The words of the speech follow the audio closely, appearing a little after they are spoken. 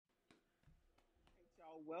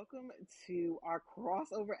Welcome to our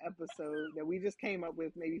crossover episode that we just came up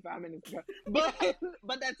with maybe 5 minutes ago,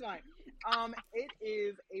 but that's fine. It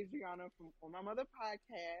is Adriana from On My Mother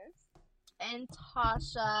podcast. And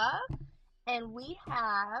Tasha, and we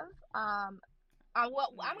have I'm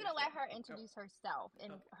gonna let her introduce herself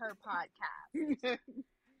in her podcast.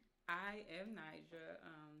 I am Nija.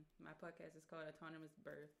 My podcast is called Autonomous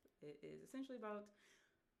Birth. It is essentially about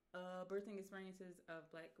birthing experiences of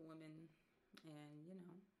Black women and,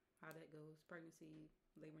 how that goes. Pregnancy,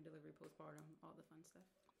 labor and delivery, postpartum, all the fun stuff.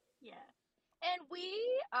 Yeah. And we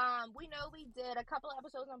know we did a couple of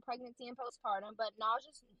episodes on pregnancy and postpartum, but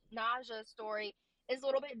Naja's story is a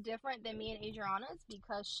little bit different than me and Adriana's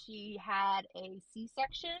because she had a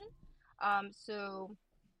C-section.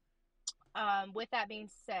 With that being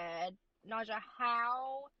said, Naja,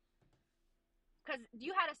 because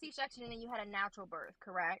you had a C-section and then you had a natural birth,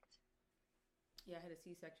 correct? Yeah, I had a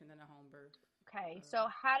C-section and a home birth. Okay, so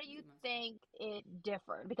how do you think it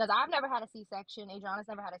differed? Because I've never had a C-section. Adriana's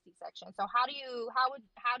never had a C-section. So how do you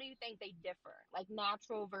think they differ? Like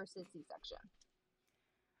natural versus C-section?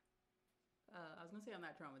 I was gonna say I'm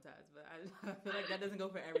not traumatized, but I feel like that doesn't go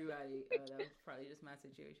for everybody. That was probably just my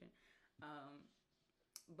situation.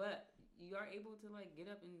 But you are able to get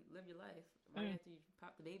up and live your life right after you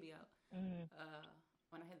pop the baby out. Mm.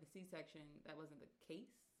 When I had the C-section, that wasn't the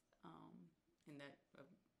case, and that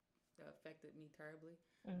affected me terribly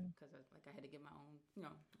because I had to get my own.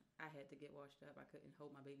 I had to get washed up. I couldn't hold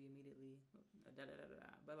my baby immediately. But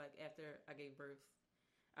after I gave birth,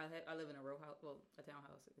 I live in a row house, a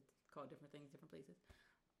townhouse. It's called different things, different places.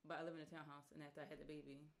 But I live in a townhouse, and after I had the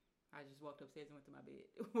baby, I just walked upstairs and went to my bed.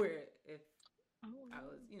 Where if I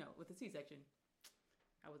was, with the C-section,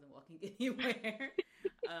 I wasn't walking anywhere.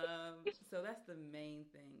 So that's the main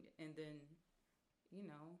thing. And then,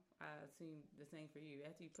 I assume the same for you.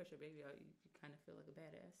 After you push your baby out, you kind of feel like a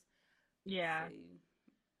badass. Yeah. So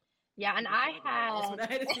yeah, and I had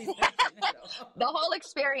a C-section. the whole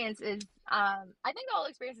experience is, I think the whole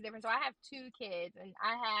experience is different. So I have 2 kids, and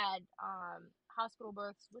I had hospital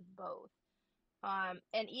births with both.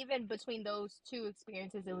 And even between those 2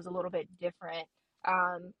 experiences, it was a little bit different.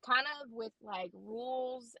 Kind of with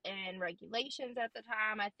rules and regulations at the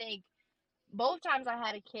time. I think both times I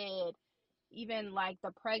had a kid, even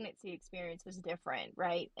the pregnancy experience was different,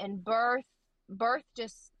 right? And birth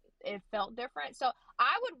just, it felt different. So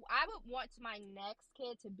I would want my next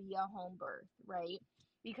kid to be a home birth, right?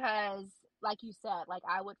 Because like you said,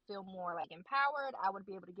 I would feel more empowered. I would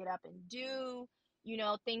be able to get up and do,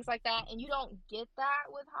 things like that. And you don't get that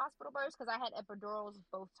with hospital births because I had epidurals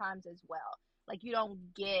both times as well. You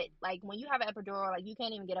don't get, when you have an epidural, you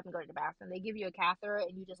can't even get up and go to the bathroom. They give you a catheter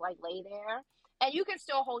and you just lay there. And you can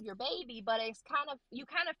still hold your baby, but it's you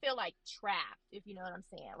kind of feel trapped, if you know what I'm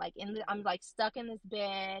saying. I'm stuck in this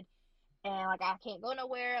bed and I can't go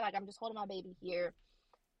nowhere. I'm just holding my baby here.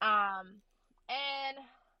 And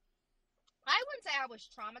I wouldn't say I was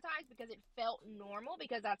traumatized because it felt normal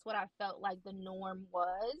because that's what I felt like the norm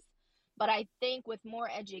was. But I think with more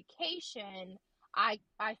education, I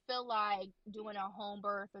feel like doing a home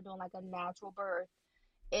birth or doing a natural birth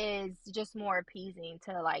is just more appeasing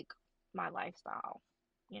to my lifestyle,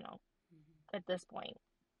 at this point.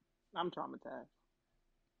 I'm traumatized.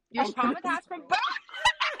 You're traumatized from birth?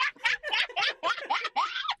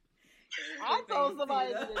 I told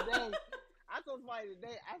somebody today,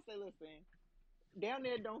 I said, listen, down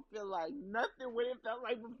there don't feel like nothing what it felt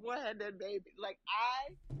like before I had that baby.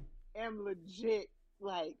 I am legit,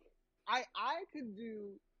 I could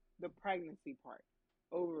do the pregnancy part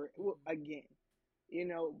over again,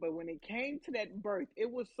 but when it came to that birth, it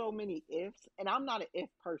was so many ifs, and I'm not an if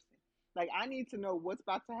person. I need to know what's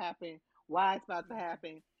about to happen, why it's about to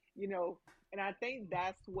happen, and I think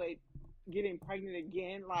that's what getting pregnant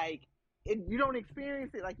again, you don't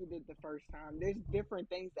experience it like you did the first time. There's different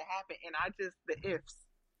things that happen, and the ifs,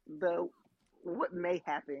 what may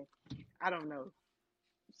happen, I don't know.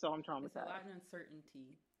 So I'm traumatized. It's a lot of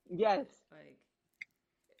uncertainty. Yes.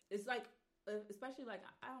 It's especially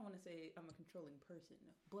I don't want to say I'm a controlling person,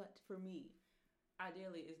 but for me,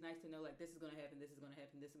 ideally, it's nice to know this is going to happen, this is going to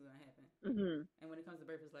happen, this is going to happen. Mm-hmm. And when it comes to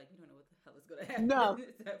birth, it's you don't know what the hell is going to happen. No.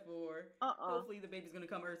 Except for hopefully the baby's going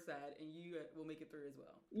to come Earth side and you will make it through as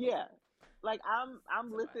well. Yeah.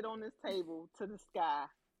 I'm lifted on this table to the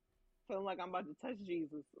sky, feeling like I'm about to touch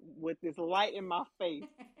Jesus with this light in my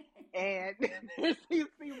face. And there's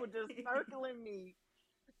these people just circling me.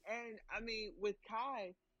 And with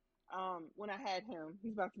Kai, when I had him,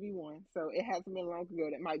 he's about to be 1, so it hasn't been long ago.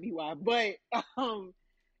 That might be why. But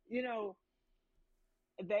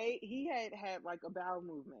he had a bowel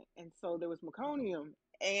movement, and so there was meconium,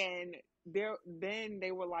 and then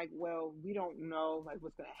they were like, well, we don't know like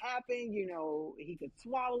what's gonna happen. He could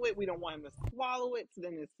swallow it. We don't want him to swallow it. So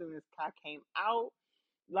then as soon as Kai came out,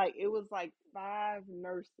 like it was like 5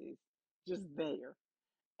 nurses just there.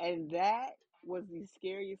 And that was the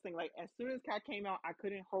scariest thing. Like as soon as Kai came out, I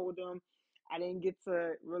couldn't hold him. I didn't get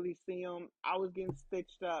to really see him. I was getting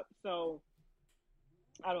stitched up. So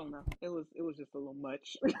I don't know. It was just a little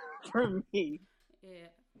much for me. Yeah.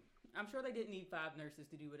 I'm sure they didn't need 5 nurses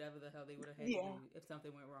to do whatever the hell they would have had to Yeah. do if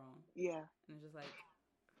something went wrong. Yeah. And it's just like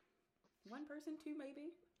one person, 2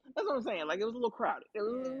 maybe. That's what I'm saying. Like it was a little crowded. It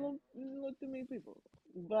was a little too many people.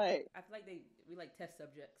 But I feel like we like test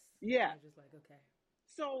subjects. Yeah. Just like, okay.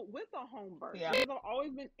 So with the home birth, because I've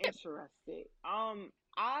always been interested.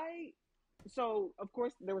 So of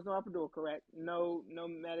course there was no epidural, correct? No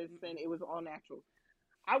medicine. It was all natural.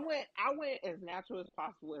 I went as natural as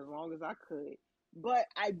possible as long as I could. But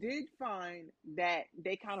I did find that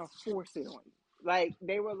they kind of force it on you. Like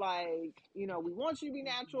they were like, we want you to be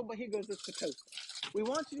natural, but here goes this Pitocin. We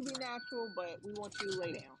want you to be natural, but we want you to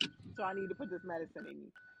lay down. So I need to put this medicine in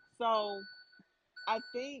you. So I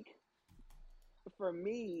think for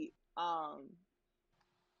me, I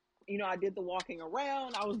did the walking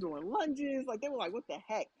around. I was doing lunges. Like they were like, "What the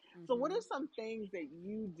heck?" Mm-hmm. So, what are some things that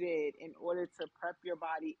you did in order to prep your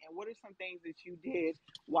body, and what are some things that you did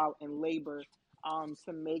while in labor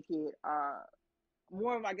to make it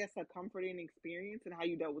more of, I guess, a comforting experience, and how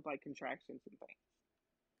you dealt with like contractions and things?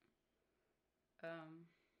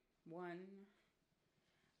 One,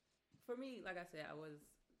 for me, like I said, I wasn't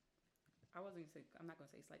gonna say, I'm not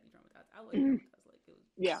gonna say slightly traumatized. I was traumatized. Like it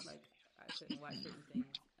was, like I couldn't watch certain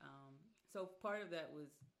things. So part of that was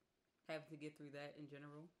having to get through that in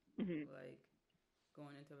general, like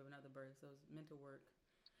going into another birth. So it was mental work.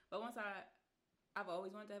 But once I've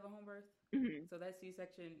always wanted to have a home birth. So that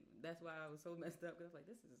C-section, that's why I was so messed up, because I was like,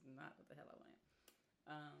 this is not what the hell I want.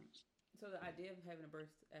 So the idea of having a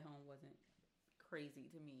birth at home wasn't crazy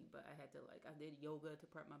to me, but I had to I did yoga to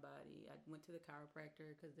prep my body. I went to the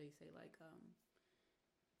chiropractor because they say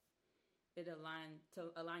it align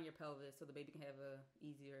your pelvis so the baby can have a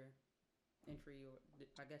easier entry, or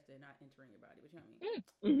I guess they're not entering your body, but you know what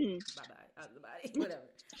I mean. Bye out of the body, whatever.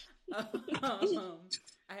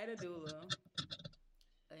 I had a doula,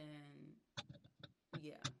 and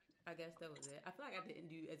I guess that was it. I feel like I didn't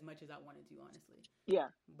do as much as I wanted to, honestly. Yeah.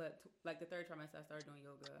 But like the 3rd trimester, I started doing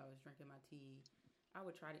yoga. I was drinking my tea. I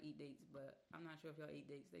would try to eat dates, but I'm not sure if y'all ate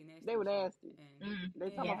dates. They nasty. They would ask you. They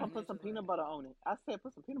tell me put some peanut butter on it. I said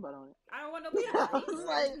put some peanut butter on it. I don't want no peanut butter. I was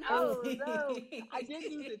like, no. I did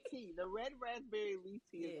do the tea. The red raspberry leaf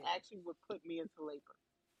tea is actually what put me into labor.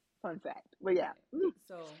 Fun fact. But yeah.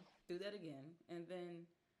 So do that again. And then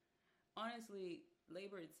honestly,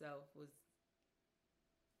 labor itself was,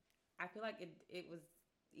 I feel like it was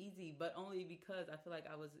easy, but only because I feel like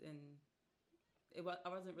I wasn't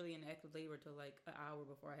really in active labor till like an hour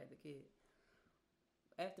before I had the kid.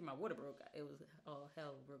 After my water broke, it was all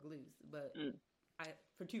hell broke loose. But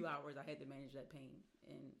for 2 hours, I had to manage that pain,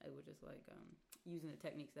 and it was just like using the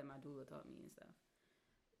techniques that my doula taught me and stuff.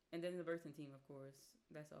 And then the birthing team, of course,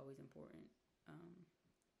 that's always important.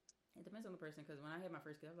 It depends on the person, because when I had my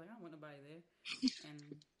first kid, I was like, I don't want nobody there,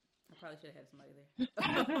 and I probably should have had somebody there.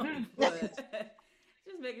 But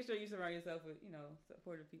just making sure you surround yourself with,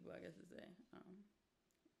 supportive people, I guess to say.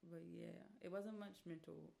 But yeah, it wasn't much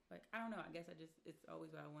mental. Like, I don't know. I guess it's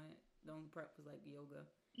always what I wanted. The only prep was like yoga.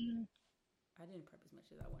 I didn't prep as much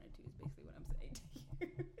as I wanted to, is basically what I'm saying to you.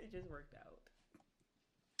 It just worked out.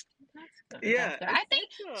 That's good. Yeah. That's good. I think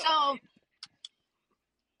so.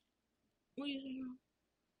 What are you saying?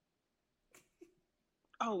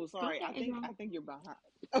 Oh, sorry. I think you're behind.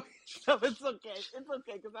 Okay, so it's okay. It's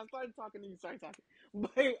okay, because I started talking and you started talking.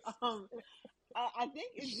 But I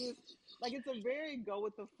think it's just like it's a very go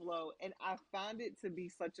with the flow, and I found it to be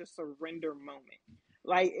such a surrender moment.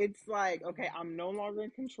 Like it's like, okay, I'm no longer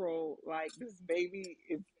in control. Like this baby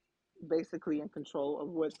is basically in control of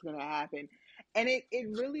what's gonna happen, and it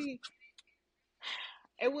really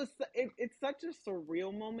it's such a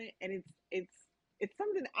surreal moment, and it's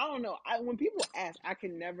something, I don't know. When people ask, I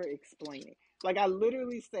can never explain it. Like I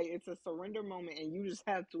literally say it's a surrender moment, and you just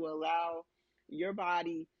have to allow your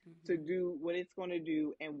body to do what it's going to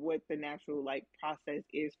do and what the natural process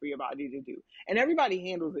is for your body to do. And everybody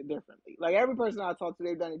handles it differently. Like every person I talk to,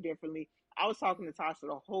 they've done it differently. I was talking to Tasha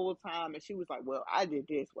the whole time, and she was like, well, I did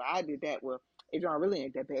this, well, I did that. Well, Adrian really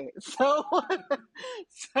ain't that bad. So then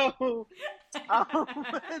I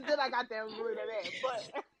got that really bad.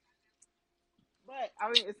 But I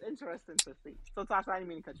mean, it's interesting to see. So Tasha, I didn't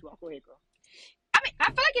mean to cut you off. Go ahead, girl. I mean, I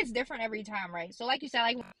feel like it's different every time, right? So like you said,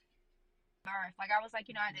 like birth. Like, I was like,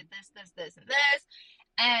 I did this, this, this, and this.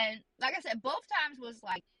 And like I said, both times was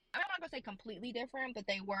like, I'm not gonna say completely different, but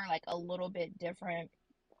they were like a little bit different.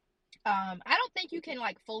 I don't think you can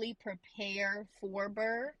like fully prepare for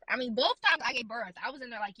birth. I mean, both times I gave birth, I was in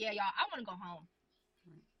there like, yeah, y'all, I want to go home.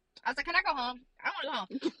 I was like, can I go home? I want to go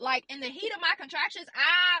home. Like, in the heat of my contractions,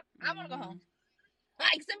 I want to go home.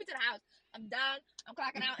 Like, send me to the house. I'm done. I'm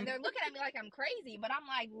clocking out. And they're looking at me like I'm crazy. But I'm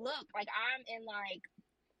like, look, like, I'm in, like,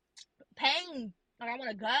 pain. Like, I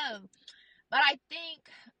want to go. But I think,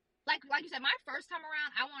 like you said, my first time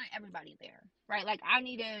around, I wanted everybody there, right? Like, I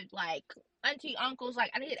needed, like, auntie, uncles.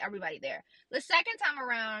 Like, I needed everybody there. The second time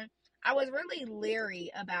around, I was really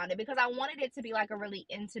leery about it because I wanted it to be, like, a really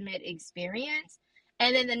intimate experience.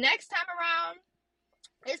 And then the next time around,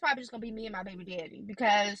 it's probably just going to be me and my baby daddy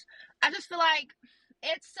because I just feel like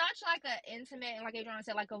it's such, like, an intimate and, like Adriana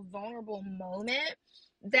said, like, a vulnerable moment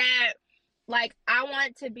that, like, I want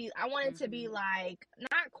it to be, like,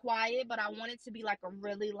 not quiet, but I want it to be, like, a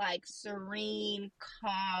really, like, serene,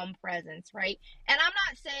 calm presence, right? And I'm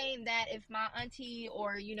not saying that if my auntie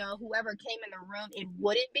or, whoever came in the room, it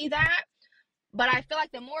wouldn't be that. But I feel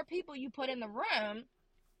like the more people you put in the room,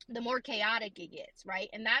 the more chaotic it gets, right?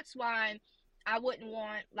 And that's why I wouldn't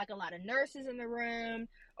want, like, a lot of nurses in the room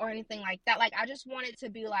or anything like that. Like, I just want it to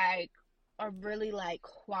be, like, a really, like,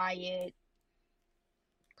 quiet,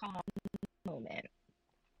 calm moment.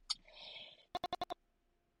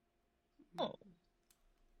 Oh,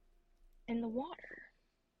 in the water.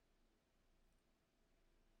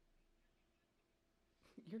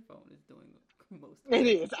 Your phone is doing most of it. It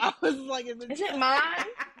is. I was like, is it mine?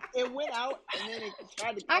 It went out and then it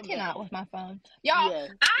tried to come I cannot back. with my phone. Y'all,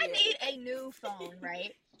 I need a new phone,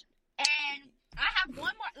 right? And I have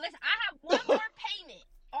one more payment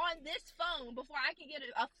on this phone before I can get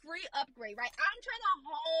a free upgrade, right? I'm trying to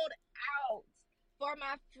hold out for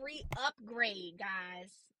my free upgrade,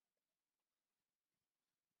 guys.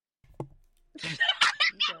 You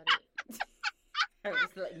got it. I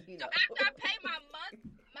was letting you know. So after I pay my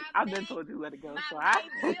I've been told you let it go. My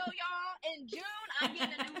bill, y'all, in June, I'm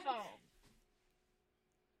getting a new phone.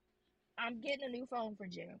 I'm getting a new phone for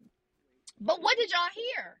June. But what did y'all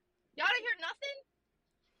hear? Y'all didn't hear nothing?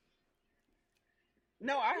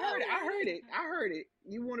 No, I heard it.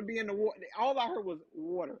 You want to be in the water. All I heard was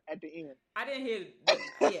water at the end. I didn't hear.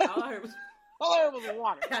 Yeah, all I heard was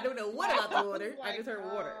water. I don't know what about the water. I just heard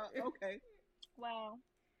water. Okay. Well.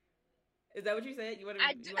 Is that what you said? You want to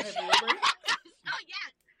have the water? Oh,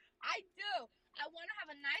 yes. I do. I want to have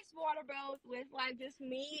a nice water boat with, like, just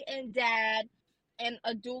me and Dad and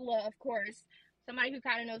a doula, of course. Somebody who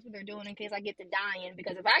kind of knows what they're doing in case I get to dying.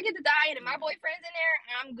 Because if I get to dying and my boyfriend's in there,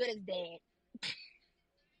 I'm good as dead.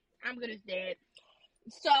 I'm good as dead.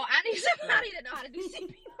 So I need somebody to know how to do CPR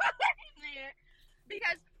in there.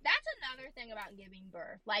 Because that's another thing about giving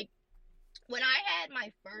birth. Like, when I had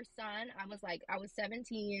my first son, I was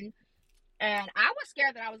 17. And I was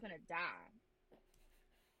scared that I was going to die.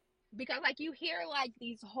 Because, like, you hear, like,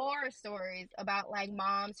 these horror stories about, like,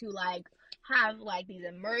 moms who, like, have, like, these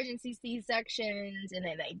emergency C-sections and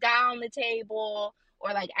then they die on the table.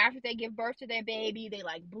 Or, like, after they give birth to their baby, they,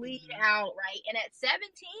 like, bleed out, right? And at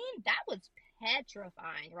 17, that was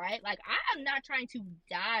petrifying, right? Like, I am not trying to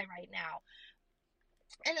die right now.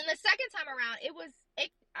 And then the second time around,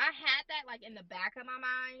 I had that, like, in the back of my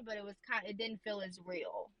mind, but it didn't feel as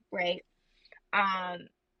real, right?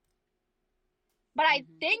 But I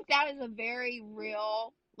think that is a very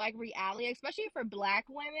real, like, reality, especially for Black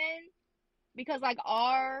women, because, like,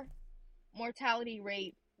 our mortality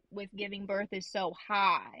rate with giving birth is so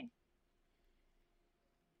high.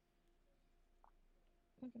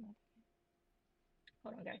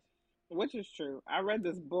 Hold on, guys. Which is true. I read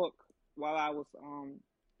this book while I was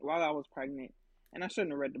pregnant, and I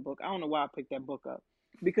shouldn't have read the book. I don't know why I picked that book up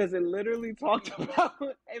because it literally talked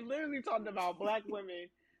about Black women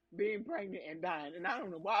being pregnant and dying, and I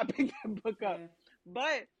don't know why I picked that book up.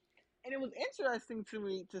 And it was interesting to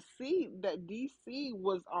me to see that DC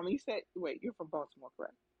was you said, wait, you're from Baltimore,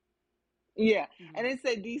 correct? Yeah, and it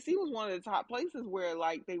said DC was one of the top places where,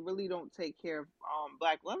 like, they really don't take care of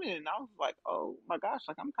Black women, and I was like, oh my gosh,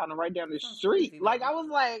 like, I'm kind of right down the street. Crazy, like, I was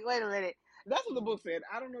like, wait a minute, that's what the book said.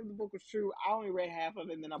 I don't know if the book was true. I only read half of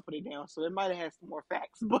it and then I put it down, so it might have had some more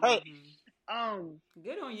facts. But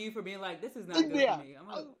good on you for being like, this is not good for me. I'm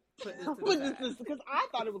gonna put this to the side. Because I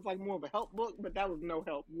thought it was like more of a help book, but that was no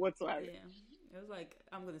help whatsoever. Yeah. It was like,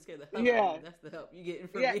 I'm going to scare the hell out of you. That's the help you're getting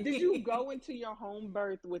from me. Did you go into your home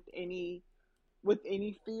birth with any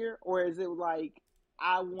fear? Or is it like,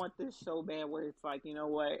 I want this so bad where it's like, you know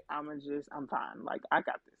what, I'm fine. Like, I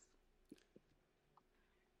got this.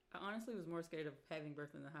 I honestly was more scared of having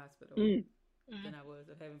birth in the hospital than I was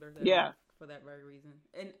of having birth at home for that very reason.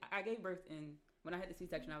 And I gave birth when I had the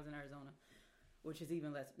C-section, I was in Arizona, which is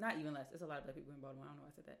even less. Not even less. There's a lot of black people in Baltimore. I don't know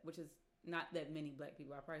why I said that. Which is not that many black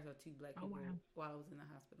people. I probably saw 2 black people while I was in the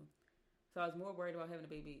hospital. So I was more worried about having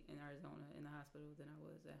a baby in Arizona in the hospital than I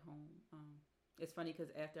was at home. It's funny because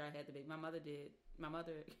after I had the baby, my mother,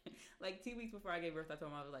 like 2 weeks before I gave birth, I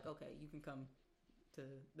told my mother, like, okay, you can come to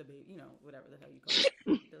the baby, you know, whatever the hell you call it,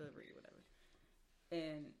 delivery or whatever.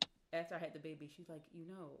 And after I had the baby, she's like, you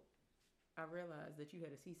know, I realized that you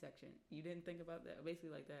had a C-section. You didn't think about that?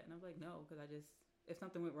 Basically like that. And I was like, no, because if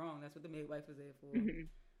something went wrong, that's what the midwife was there for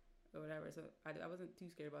or whatever. So I wasn't too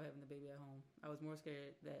scared about having the baby at home. I was more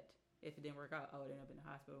scared that if it didn't work out, I would end up in the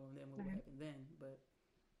hospital and then what would happen then. But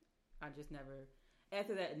I just never,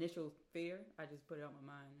 after that initial fear, I just put it on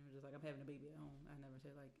my mind and was just like, I'm having a baby at home. I never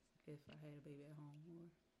said like if I had a baby at home or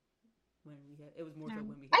when we had, it was more so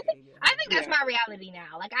when we had a baby at home. I think that's my reality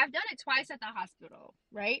now. Like I've done it twice at the hospital,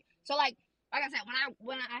 right? So like I said,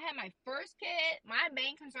 when I had my first kid, my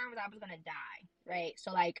main concern was I was gonna die, right? So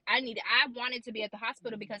like I wanted to be at the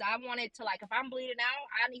hospital because I wanted to, like, if I'm bleeding out,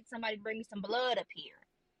 I need somebody to bring me some blood up here.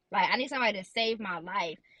 Like I need somebody to save my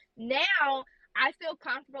life. Now I feel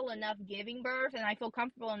comfortable enough giving birth, and I feel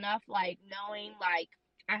comfortable enough like knowing like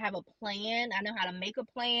I have a plan. I know how to make a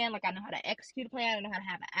plan. Like I know how to execute a plan. I know how to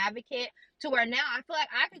have an advocate, to where now I feel like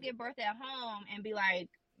I could give birth at home and be like,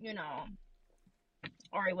 you know,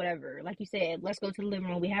 all right, whatever. Like you said, let's go to the living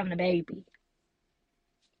room. We having a baby.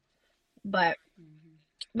 But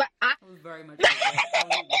I was very much like that.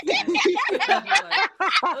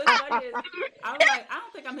 I was like, I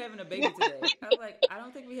don't think I'm having a baby today. I was like, I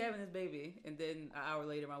don't think we're having this baby. And then an hour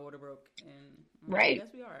later, my water broke, and right, yes,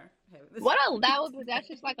 we are having this. That's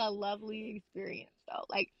just like a lovely experience, though.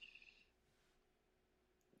 Like,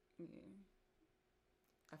 yeah.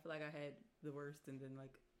 I feel like I had the worst, and then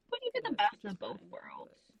like. But you get the best of both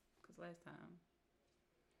worlds. Because last time,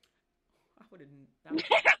 I would have.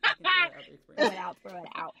 Throw it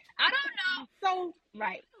out. I don't know. So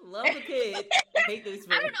right, love the kid. Hate this.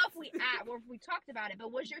 I don't know if we talked about it,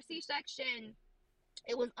 but was your C-section?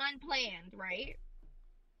 It was unplanned, right?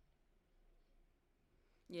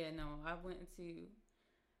 Yeah, no, I went into.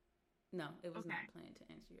 No, it was not planned.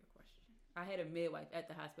 To answer your question, I had a midwife at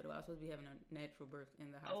the hospital. I was supposed to be having a natural birth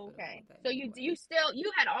in the hospital. Okay, so you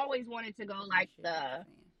had always wanted to go like the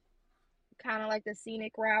kind of like the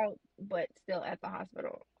scenic route, but still at the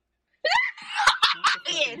hospital.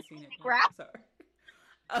 Scenic route. Sorry.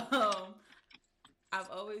 I've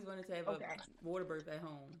always wanted to have a water birth at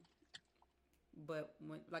home, but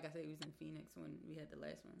like I said, it was in Phoenix when we had the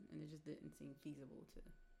last one, and it just didn't seem feasible to.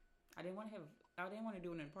 I didn't want to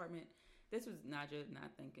do an apartment. This was Naja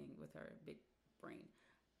not thinking with her big brain.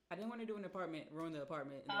 I didn't want to do an apartment, ruin the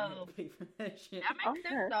apartment, and then have to pay for that shit. That makes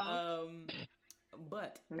sense, though.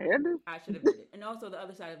 But I should have did it. And also the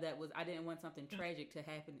other side of that was I didn't want something tragic to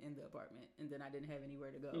happen in the apartment, and then I didn't have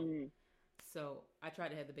anywhere to go. So I tried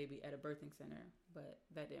to have the baby at a birthing center, but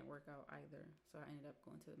that didn't work out either. So I ended up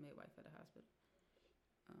going to the midwife at a hospital.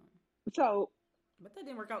 But that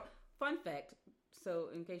didn't work out. Fun fact.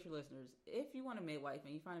 So in case your listeners, if you want a midwife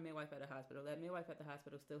and you find a midwife at a hospital, that midwife at the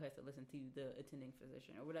hospital still has to listen to the attending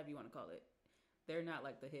physician or whatever you want to call it. They're not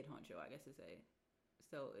like the head honcho, I guess to say.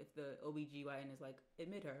 So if the OBGYN is like,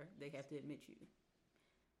 admit her, they have to admit you.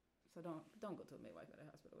 So don't go to a midwife at a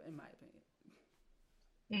hospital, in my opinion.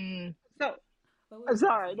 So,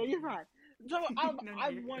 sorry, no, you're fine. So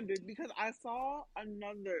I wondered because I saw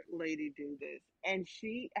another lady do this, and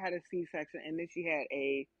she had a C-section, and then she had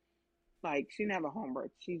she didn't have a home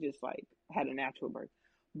birth. She just like had a natural birth.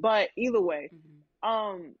 But either way,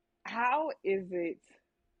 how is it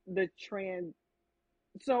the trend?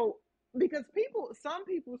 So because some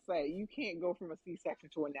people say you can't go from a C-section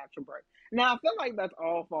to a natural birth. Now I feel like that's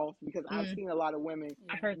all false because I've seen a lot of women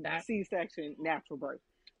C-section natural birth.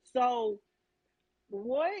 So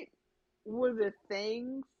what were the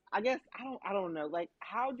things? I guess I don't know. Like,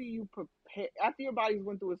 how do you prepare after your body's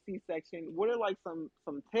went through a C-section? What are like some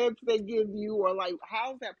tips they give you, or like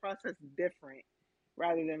how's that process different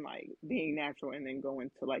rather than like being natural and then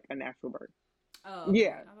going to like a natural birth? Oh,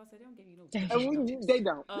 yeah. I was about to say they don't give you no. They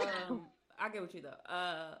don't. I get what you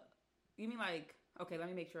though. You mean like let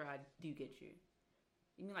me make sure I do get you.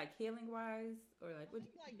 You mean like healing wise, or like what?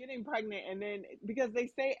 Like getting pregnant, and then because they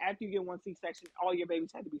say after you get one C-section, all your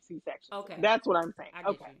babies had to be C-section. Okay, that's what I'm saying. I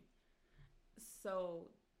get you. So,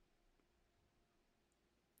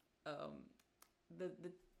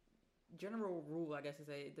 the general rule, I guess to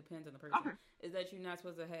say, it depends on the person, is that you're not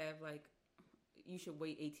supposed to have like you should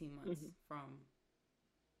wait 18 months from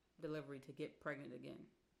delivery to get pregnant again.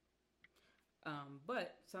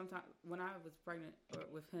 But sometimes when I was pregnant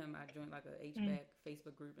with him, I joined like a HBAC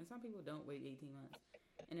Facebook group, and some people don't wait 18 months,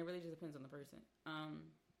 and it really just depends on the person.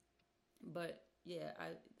 But yeah,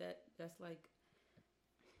 that's like,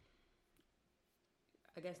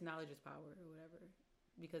 I guess knowledge is power or whatever,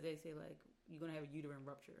 because they say like you're gonna have a uterine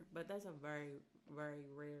rupture, but that's a very very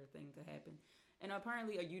rare thing to happen. And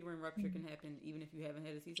apparently, a uterine rupture can happen even if you haven't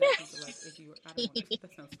had a C-section. So, like, if you, I don't want to,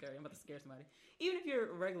 that sounds scary. I'm about to scare somebody. Even if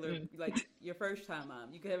you're regular, like your first time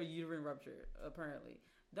mom, you could have a uterine rupture. Apparently,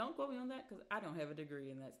 don't quote me on that because I don't have a degree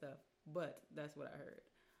in that stuff. But that's what I heard.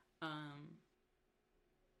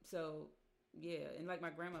 So yeah, and like my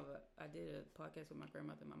grandmother, I did a podcast with my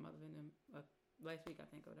grandmother, and my mother, and them last week I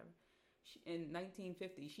think or whatever. In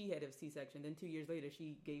 1950, she had a C-section. Then 2 years later,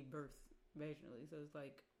 she gave birth vaginally. So it's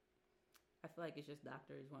like, I feel like it's just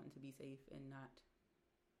doctors wanting to be safe and not,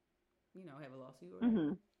 have a lawsuit or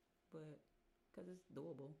whatever. But because it's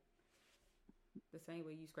doable. The same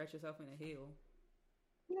way you scratch yourself in a heel.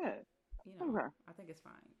 Yeah. Okay. I think it's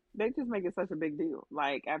fine. They just make it such a big deal.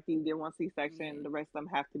 Like, after you get one C-section, the rest of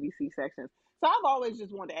them have to be C-sections. So I've always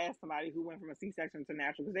just wanted to ask somebody who went from a C-section to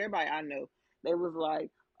natural, because everybody I know, they was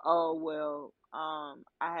like, oh, well, I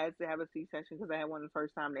had to have a C-section because I had one the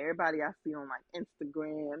first time. And everybody I see on like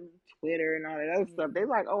Instagram, Twitter, and all that other stuff, they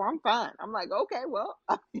like, oh, I'm fine. I'm like, okay, well,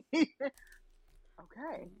 okay.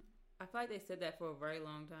 I feel like they said that for a very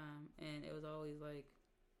long time, and it was always like,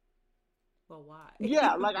 well, why?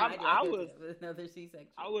 Yeah, like I was another C-section.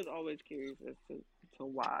 I was always curious as to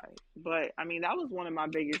why, but I mean that was one of my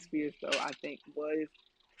biggest fears, though. I think was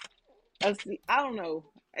I don't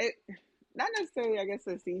know, not necessarily I guess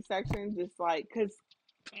a C-section, just like because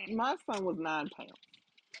my son was 9 pounds,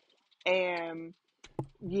 and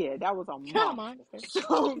yeah, that was a monster.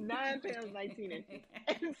 So 9 pounds, 19 inches,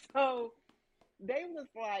 and so they was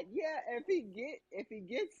like, yeah, if he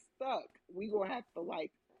gets stuck, we gonna have to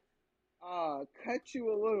like cut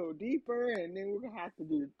you a little deeper, and then we're gonna have to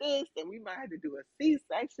do this, and we might have to do a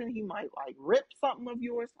C-section. He might like rip something of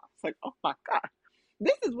yours. I was like, oh my god,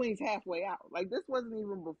 this is when he's halfway out. Like, this wasn't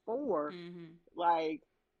even before like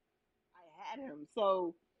I had him,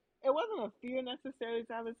 so it wasn't a fear necessarily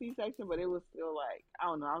to have a C-section, but it was still like, I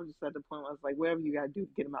don't know, I was just at the point where I was like, whatever you gotta do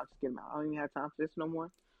to get him out, just get him out. I don't even have time for this no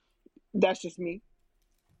more. That's just me.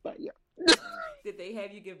 But yeah. Did they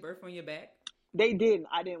have you give birth on your back? They didn't.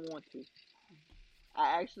 I didn't want to.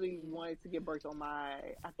 I actually wanted to give birth on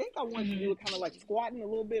I think I wanted to do it kind of like squatting a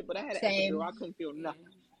little bit, but I had an epidural. I couldn't feel nothing.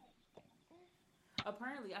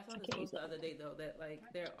 Apparently, I saw this post the other day, though, that like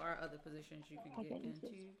there are other positions you can get into.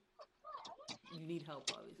 You need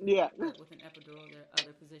help, obviously. Yeah. But with an epidural, there are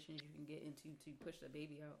other positions you can get into to push the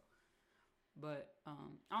baby out. But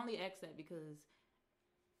I only ask that because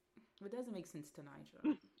what doesn't make sense to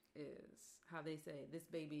Nigel is how they say this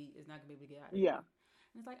baby is not going to be able to get out of me.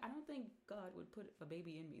 And it's like, I don't think God would put a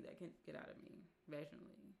baby in me that can't get out of me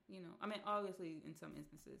vaginally. I mean, obviously in some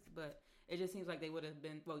instances, but it just seems like they would have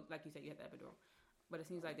been, well, like you said, you have the epidural. But it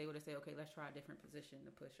seems like they would have said, okay, let's try a different position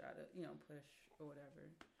to push out of, push or whatever.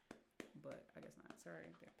 But I guess not. Sorry,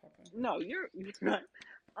 Papa. No, you're not.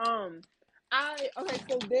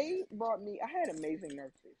 So they brought me, I had amazing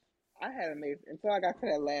nurses. Until I got to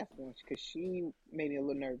that last one, because she made me a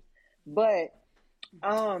little nervous. But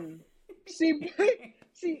they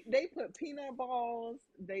put peanut balls.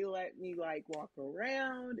 They let me like walk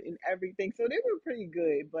around and everything. So they were pretty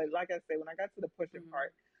good. But like I said, when I got to the pushing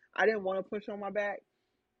part, I didn't want to push on my back,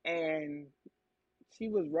 and she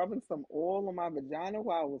was rubbing some oil on my vagina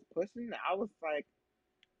while I was pushing. I was like,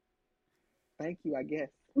 "Thank you, I guess."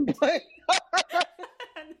 But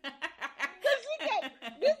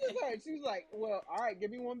this is her. She's like, well, all right,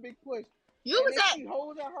 give me one big push. She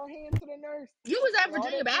holds out her hand to the nurse. You was at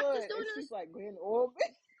Virginia Baptist doing this? She's like, go ahead and oil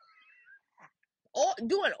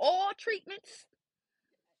doing oil treatments?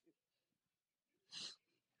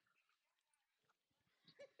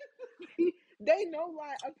 They know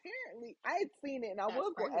why. Apparently, I had seen it, and I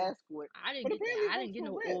was going to ask for it. I didn't get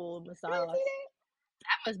no oil massage.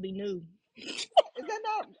 That must be new. Is that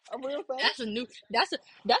not a real thing? That's a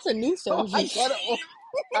new service. I gotta.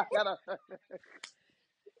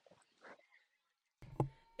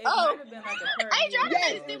 It might have been like a period. I ain't trying to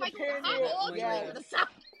make it seem like you hot oil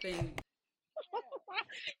thing.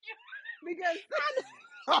 Because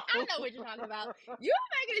I know what you're talking about. You're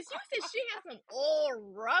making it. She said she had some oil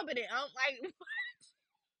rubbing it. I'm like,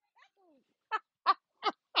 what?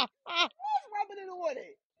 Who's rubbing it on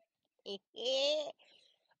it?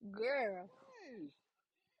 Girl.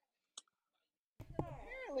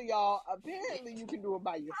 Apparently you can do it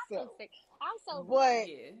by yourself. I'm so but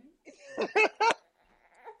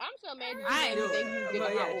I'm so mad that I you ain't made me do think you was it. giving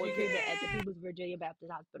But hot yeah, oil you treatment can. at the People's Virginia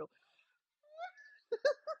Baptist Hospital.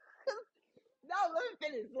 No, let me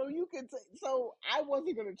finish. So you can. So I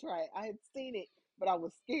wasn't gonna try it. I had seen it, but I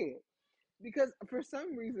was scared because for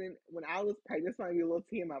some reason when I was pregnant, this might be a little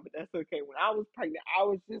TMI, but that's okay. When I was pregnant, I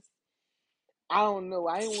was just. I don't know.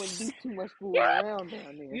 I didn't want to do too much fooling around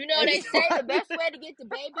down there. You know, And they so say I the best way to get the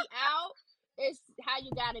baby out is how you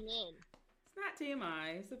got him in. It's not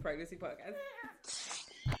TMI. It's a pregnancy podcast.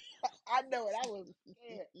 I know it. I was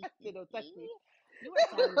scared. I said, don't touch me. You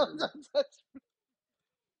are telling me. Don't touch me.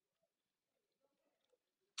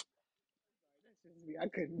 That's just me. I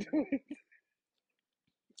couldn't do it.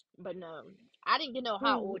 But no, I didn't get no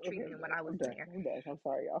hot oil Okay, treatment when I was I'm done. there. I'm done. I'm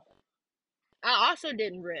sorry, y'all. I also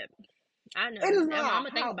didn't rip. I know. It is And not I'm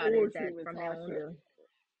gonna think hot about it oil is that treatment, from now on. Tasha.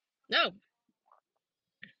 No.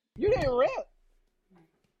 You didn't rip.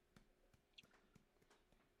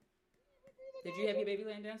 Did you have your baby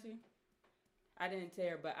laying down to you? I didn't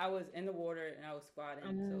tear, but I was in the water and I was squatting,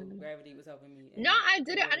 so gravity was helping me. No, I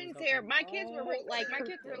didn't. I didn't tear. My kids were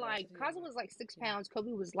like, Yeah, Kaza was like 6 pounds.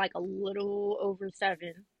 Kobe was like a little over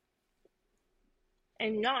 7.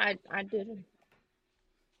 And no, I didn't.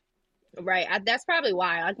 Right. That's probably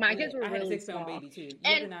why. Like my kids were I had a really 6-pound small. baby too. You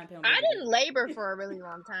And have a 9-pound I baby. didn't labor for a really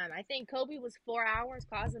long time. I think Kobe was 4 hours.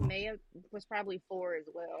 Kaza Maya was probably 4 as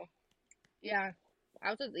well. Yeah. I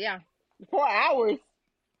was just, yeah. 4 hours.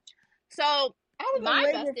 So I was my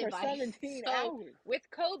in best labor for advice. 17 So hours. with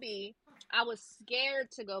Kobe, I was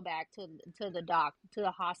scared to go back to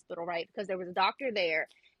the hospital, right? Because there was a doctor there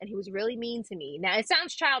and he was really mean to me. Now it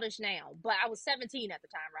sounds childish now, but I was 17 at the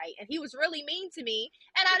time, right? And he was really mean to me,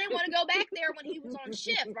 and I didn't want to go back there when he was on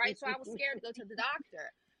shift, right? So I was scared to go to the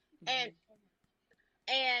doctor.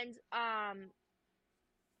 And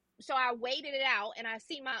so I waited it out, and I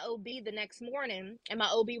see my OB the next morning, and my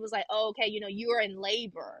OB was like, "Oh, okay, you're in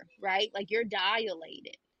labor, right? Like you're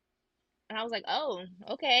dilated." And I was like, "Oh,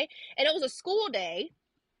 okay." And it was a school day,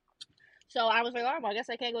 so I was like, "Oh, well, I guess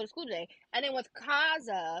I can't go to school today." And then with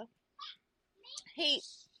Kaza,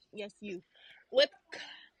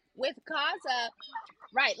 with Kaza,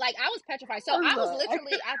 right? Like I was petrified. So I was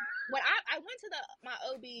literally, when I went to my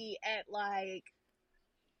OB at like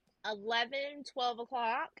 11, 12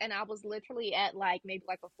 o'clock, and I was literally at like maybe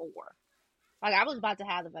like a 4. Like I was about to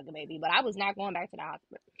have the fucking baby, but I was not going back to the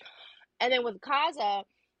hospital. And then with Kaza,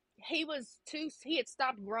 he had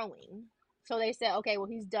stopped growing. So they said, okay, well,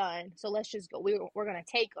 he's done. So let's just go. We're going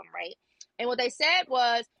to take him, right? And what they said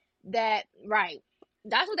was that, right,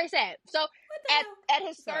 that's what they said. So at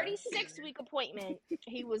his 36-week appointment,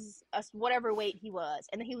 he was whatever weight he was.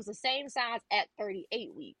 And he was the same size at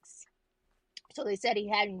 38 weeks. So they said he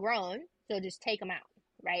hadn't grown. So just take him out,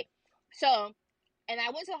 right? So, and I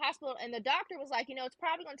went to the hospital, and the doctor was like, it's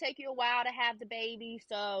probably going to take you a while to have the baby.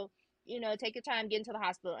 So, take your time getting to the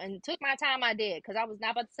hospital. And took my time, I did, because I was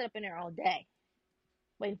not about to sit up in there all day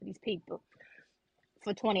waiting for these people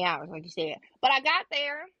for 20 hours, like you said. But I got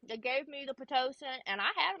there. They gave me the Pitocin, and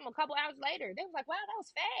I had them a couple hours later. They was like, wow, that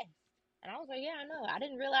was fast. And I was like, yeah, I know. I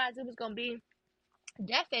didn't realize it was going to be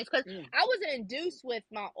that fast, because I wasn't induced with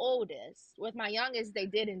my oldest. With my youngest, they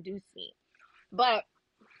did induce me. But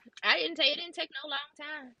it didn't take no long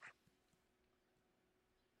time.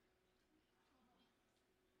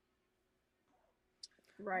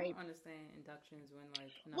 Right. I don't understand inductions when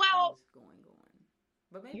like nothing's going.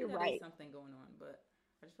 But maybe there is something going on. But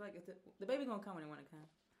I just feel like the baby's gonna come when it want to come.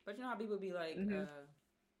 But you know how people be like,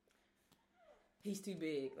 he's too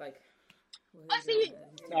big. Like,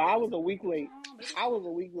 no, I was a week late. I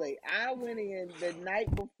went in the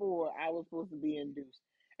night before I was supposed to be induced.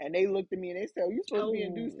 And they looked at me and they said, you're supposed to be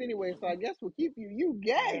induced anyway, so I guess we'll keep you. You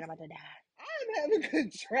guess. I'm about to die. I'm having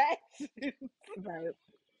contractions. Right.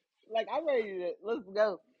 Like, I'm ready to, let's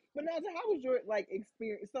go. But now, how was your, like,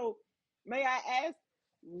 experience? So, may I ask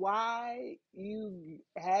why you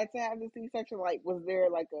had to have the C-section? Like, was there,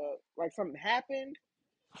 like, something happened?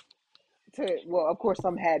 Well, of course,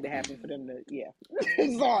 something had to happen for them to, yeah.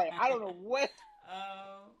 Sorry, I don't know what.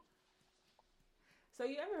 So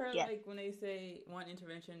you ever heard like when they say one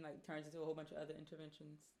intervention like turns into a whole bunch of other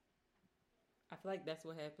interventions? I feel like that's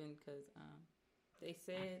what happened because they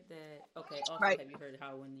said that. Okay, also have you heard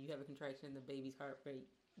how when you have a contraction, the baby's heart rate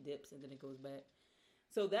dips and then it goes back?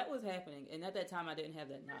 So that was happening, and at that time I didn't have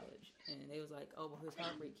that knowledge, and they was like, "Oh, well, his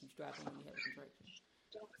heart rate keeps dropping when you have a contraction."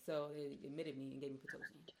 So they admitted me and gave me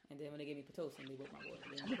Pitocin, and then when they gave me Pitocin, they broke my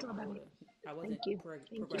water. I wasn't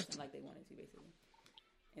progressing like they wanted to, basically.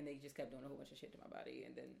 And they just kept doing a whole bunch of shit to my body.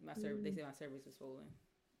 And then they said my cervix was swollen.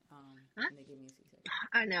 And they gave me a C-section.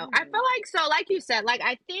 I know. I feel like, so like you said, like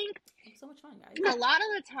I think it's so much fun, guys. A lot of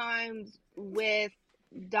the times with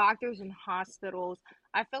doctors and hospitals,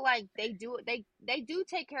 I feel like they do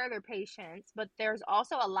take care of their patients, but there's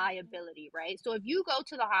also a liability, right? So if you go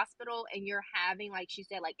to the hospital and you're having, like she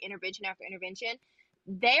said, like intervention after intervention,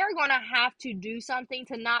 they're going to have to do something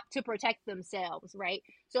to protect themselves, right?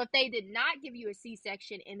 So if they did not give you a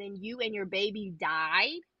C-section and then you and your baby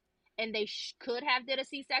died, and they could have did a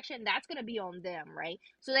C-section, that's going to be on them, right?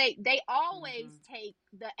 So they always take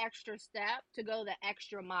the extra step to go the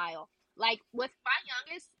extra mile. Like with my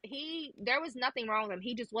youngest, there was nothing wrong with him.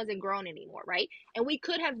 He just wasn't grown anymore, right? And we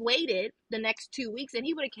could have waited the next 2 weeks, and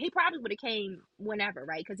he probably would have came whenever,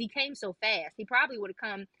 right? Because he came so fast. He probably would have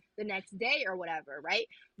come the next day or whatever, right?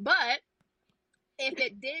 But if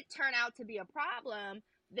it did turn out to be a problem,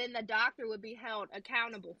 then the doctor would be held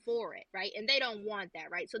accountable for it, right? And they don't want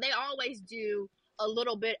that, right? So they always do a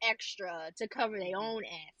little bit extra to cover their own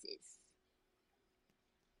asses.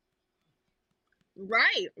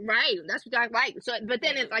 Right. That's what I like. So, but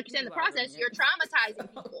then, like you said, in the process, you're traumatizing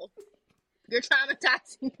people. You're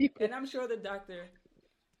traumatizing people. And I'm sure the doctor,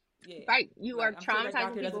 right, you are traumatizing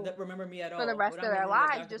doctor people doesn't remember me at all for the rest of their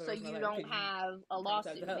lives, just so you don't have a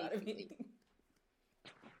lawsuit, basically.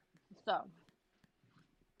 So,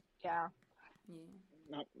 yeah.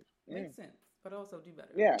 Makes sense, but also do better.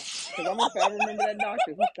 Yeah, because I remember that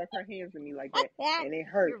doctor who stuck her hands in me like that, and it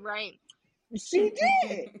hurt. You're right. She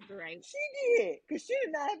did. Right. She did, because she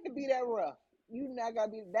did not have to be that rough. You not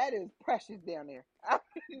gotta be. That is precious down there.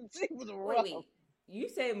 She was rough. Wait. You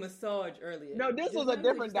said massage earlier. No, this was a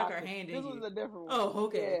different doctor. Her hand this was a different one. Oh,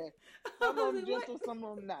 okay. Yeah. Some of them gentle, some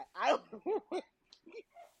of them not. I don't know. But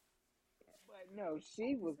no,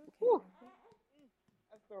 she was. Whew.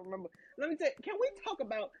 I still remember. Let me tell you, can we talk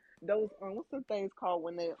about those? What's the things called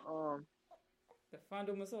when they the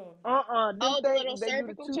fondue massage. The little they do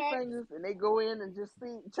the two check? fingers and they go in and just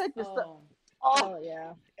check your stuff. Oh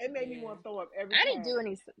yeah. It made me want to throw up every time. I didn't do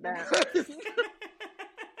any that.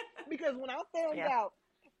 Because when I found out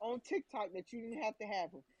on TikTok that you didn't have to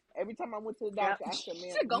have them, every time I went to the doctor, I said,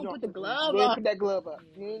 "Man, go put the glove up. up. Put that glove up.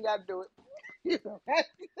 You ain't got to do it." You know,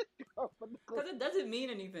 because it doesn't mean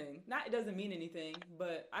anything. It doesn't mean anything,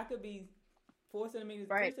 but I could be 4 centimeters,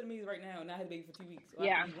 3 centimeters right now, and not have a baby for 2 weeks. Or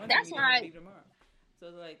yeah, I could be 1 that's centimeter and why. have a baby tomorrow. So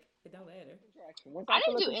like, it don't matter. I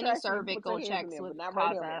didn't do any cervical checks with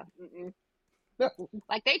Kaza.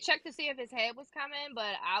 Like they checked to see if his head was coming,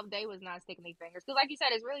 but they was not sticking their fingers. Because like you said,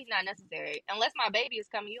 it's really not necessary. Unless my baby is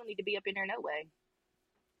coming, you don't need to be up in there no way.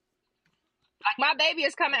 Like my baby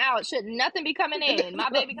is coming out. Should nothing be coming in. My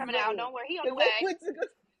baby coming out. Don't worry. He on the way.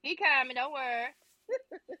 He coming. Don't worry.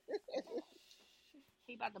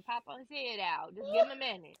 He about to pop on his head out. Just give him a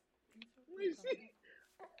minute.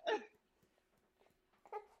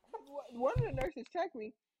 One of the nurses checked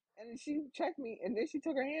me. And she checked me, and then she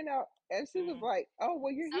took her hand out, and she was like, "Oh,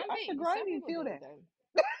 well, you're here." I said, "Girl, I didn't feel that."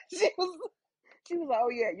 She was like, "Oh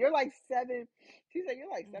yeah, you're like 7." She said, "You're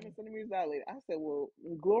like 7 centimeters dilated." I said, "Well,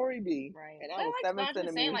 glory be." Right. And I was like 7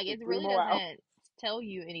 centimeters. Saying, like it really doesn't tell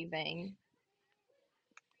you anything.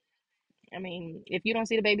 I mean, if you don't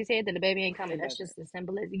see the baby's head, then the baby ain't coming. That's just as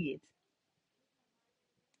simple as it gets.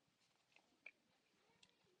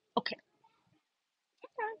 Okay.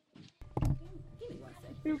 Give me 1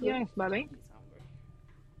 second. Yes, baby.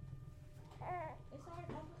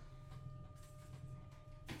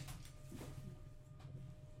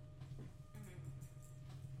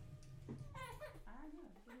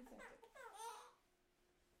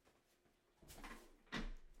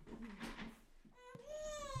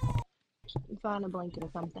 Find a blanket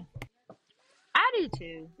or something. I do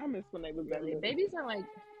too. I miss when they was that little. Babies are like.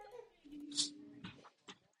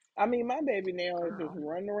 I mean, my baby now is just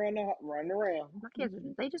running around. My kids,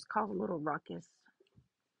 they just cause a little ruckus.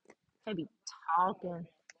 They be talking.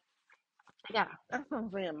 That's what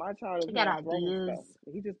I'm saying. My child is not throwing stuff.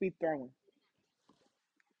 He just be throwing.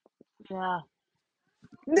 Yeah.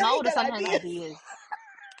 My oldest son has ideas.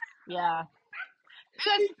 Yeah.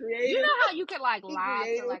 Because you know how you could like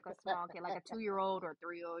lie to like a small kid, like a 2-year-old or a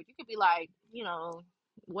 3-year-old. You could be like,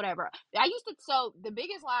 whatever. So the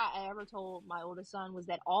biggest lie I ever told my oldest son was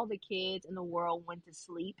that all the kids in the world went to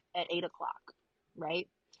sleep at 8:00, right?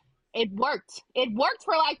 It worked. It worked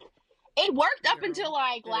up until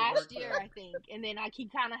like last year, I think. And then he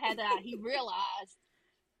kind of had that, he realized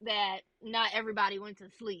that not everybody went to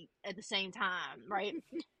sleep at the same time, right?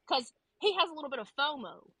 Because he has a little bit of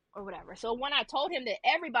FOMO or whatever. So when I told him that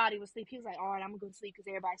everybody was asleep, he was like, all right, I'm going to go to sleep because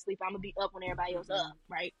everybody's asleep. I'm going to be up when everybody else up,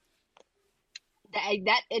 right?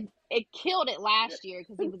 It killed it last year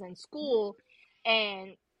because he was in school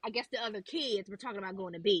and I guess the other kids were talking about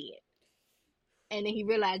going to bed. And then he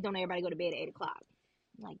realized don't everybody go to bed at 8:00.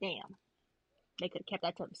 I'm like, damn. They could have kept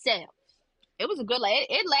that to themselves. It was a good laugh.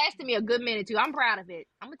 It lasted me a good minute too. I'm proud of it.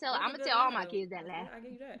 I'm gonna tell all my kids that laugh. I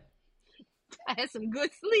give you that. I had some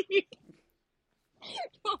good sleep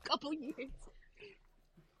for a couple years.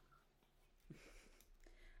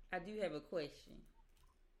 I do have a question.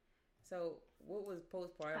 So, what was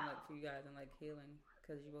postpartum like for you guys and like healing?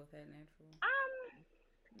 Because you both had natural.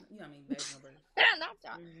 You know what I mean? Vaginal birth.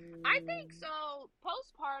 I think so.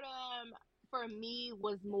 Postpartum for me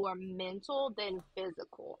was more mental than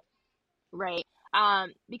physical, right?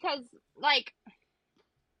 Because like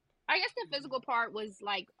I guess the physical part was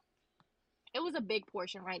like it was a big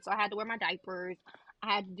portion, right? So I had to wear my diapers.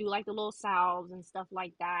 I had to do like the little salves and stuff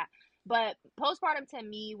like that. But postpartum to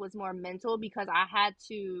me was more mental because I had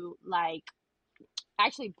to like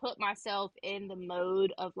actually put myself in the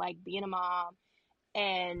mode of like being a mom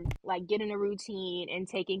and like getting a routine and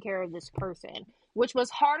taking care of this person, which was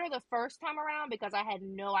harder the first time around because I had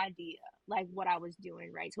no idea like what I was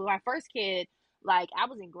doing, right? So my first kid, like I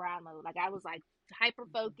was in grind mode. Like I was like hyper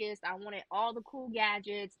focused. I wanted all the cool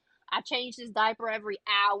gadgets. I changed his diaper every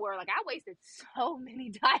hour. Like I wasted so many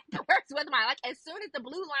diapers with my like as soon as the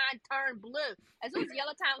blue line turned blue, as soon as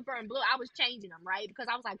yellow time turned blue, I was changing them, right? Because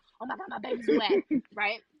I was like, oh my god, my baby's wet,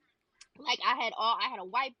 right? Like I had a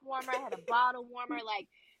wipe warmer, I had a bottle warmer. Like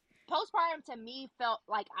postpartum to me felt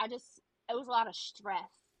like it was a lot of stress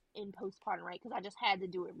in postpartum, right? Because I just had to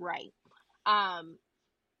do it right. And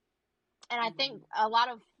I think a lot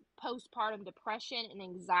of postpartum depression and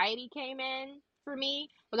anxiety came in for me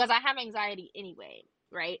because I have anxiety anyway,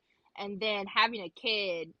 right? And then having a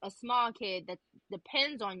kid, a small kid that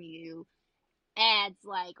depends on you adds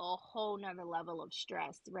like a whole nother level of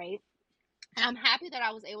stress, right? And I'm happy that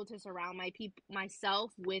I was able to surround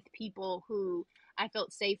myself with people who I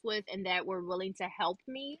felt safe with and that were willing to help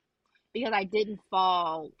me because I didn't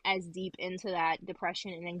fall as deep into that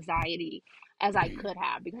depression and anxiety as I could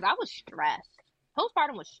have because I was stressed.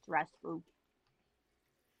 Postpartum was stressful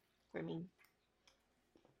for me.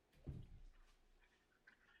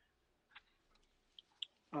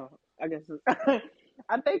 I guess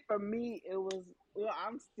I think for me it was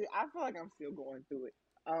I feel like I'm still going through it.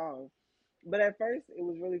 But at first it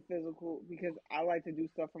was really physical because I like to do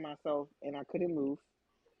stuff for myself and I couldn't move.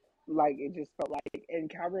 Like it just felt like and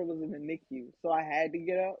Calvary was in the NICU, so I had to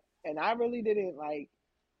get up and I really didn't like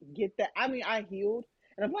get that. I mean, I healed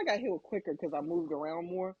and I feel like I healed quicker because I moved around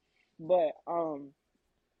more. But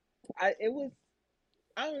it was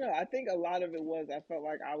I don't know. I think a lot of it was I felt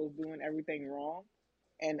like I was doing everything wrong,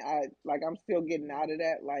 and I'm still getting out of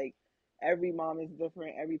that. Like every mom is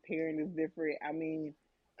different, every parent is different. I mean,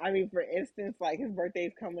 for instance, like his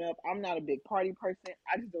birthday's coming up. I'm not a big party person.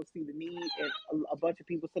 I just don't see the need, and a bunch of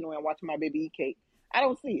people sitting around watching my baby eat cake. I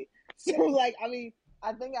don't see it. So like, I mean,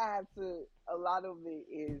 I think I have to. A lot of it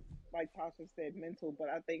is like Tasha said, mental, but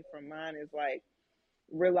I think for mine is like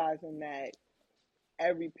realizing that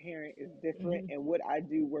every parent is different and what I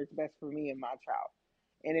do works best for me and my child.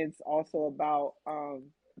 And it's also about I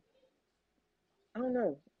don't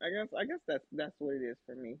know. I guess that's what it is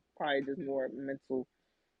for me. Probably just more mental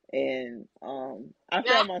and I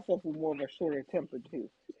found myself with more of a shorter temper too.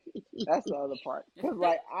 That's the other part. Cause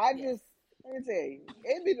like I Yes. just let me tell you,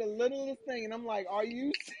 it'd be the littlest thing and I'm like, are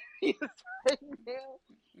you serious right now?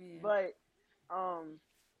 Yeah. But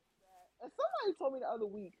and somebody told me the other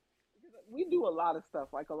week because we do a lot of stuff,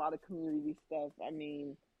 like a lot of community stuff. I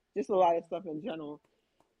mean, just a lot of stuff in general.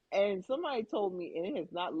 And somebody told me, and it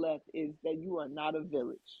has not left, is that you are not a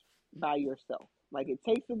village by yourself. Like it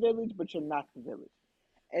takes a village, but you're not the village.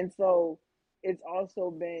 And so it's also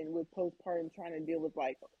been with postpartum trying to deal with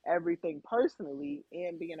like everything personally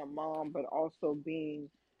and being a mom, but also being,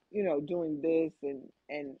 doing this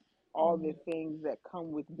and all the things that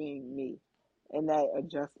come with being me and that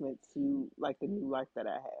adjustment to like the new life that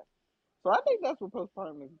I have. So I think that's what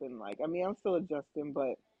postpartum has been like. I mean, I'm still adjusting,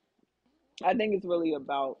 but I think it's really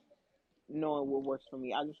about knowing what works for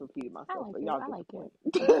me. I just repeated myself, but y'all get the point.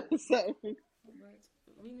 So,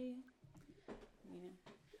 But we need,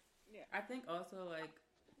 yeah. I think also like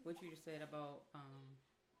what you just said about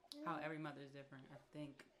how every mother is different. I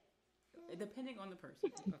think depending on the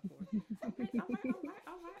person, of course. Okay,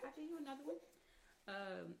 all right. I give you another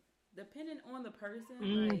one. Depending on the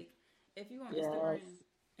person, like if you on Instagram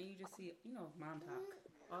and you just see, mom talk,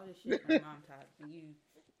 all this shit on mom talk, and you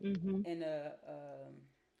in a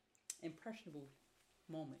impressionable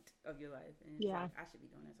moment of your life, and it's like I should be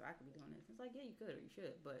doing this, or I could be doing this. It's like you could or you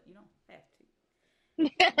should, but you don't have to. I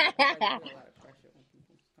feel like there's a lot of pressure on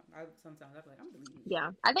people. Sometimes I feel like I'm deleting. Yeah,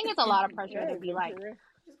 I think it's a lot of pressure to be like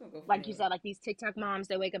Just gonna go from Like you there. said, like these TikTok moms,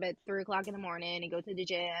 they wake up at 3 o'clock in the morning and go to the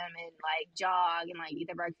gym and like jog and like eat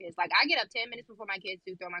their breakfast. Like I get up 10 minutes before my kids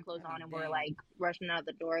do, throw my clothes I be on, and we're damn. like rushing out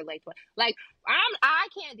the door like I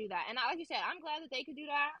can't do that. And like you said, I'm glad that they could do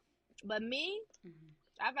that. But me,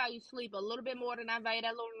 I value sleep a little bit more than I value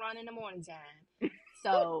that little run in the morning time.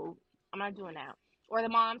 So I'm not doing that. Or the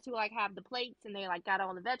moms who like have the plates and they like got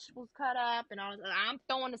all the vegetables cut up and all. I'm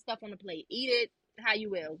throwing the stuff on the plate. Eat it how you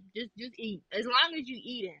will. Just eat. As long as you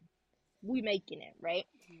eating, we making it, right?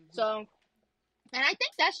 So, and I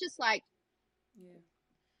think that's just like, Yeah.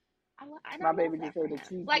 My baby just ate a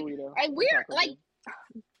cheese like, burrito. and we're like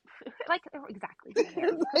exactly. Who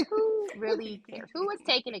cares? Who really cares? Who is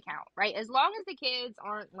taking account, right? As long as the kids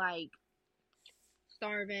aren't like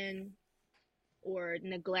starving or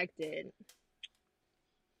neglected,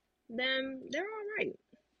 then they're all right.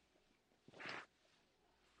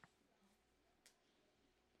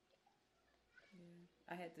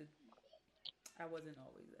 Yeah. I wasn't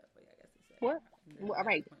always that way, I guess to say. We're all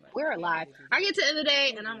right. Point, like, We're alive. I get to the end of the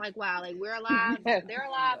day and I'm like, wow, like we're alive. Yes. They're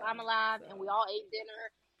alive. I'm alive, and we all ate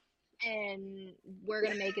dinner, and we're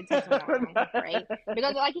gonna make it to tomorrow, right?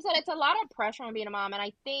 Because, like you said, it's a lot of pressure on being a mom, and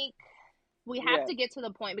I think we have to get to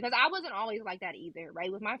the point, because I wasn't always like that either,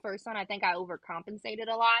 right? With my first son, I think I overcompensated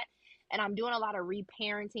a lot, and I'm doing a lot of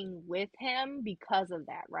reparenting with him because of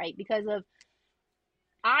that, right? Because of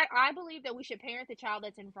I believe that we should parent the child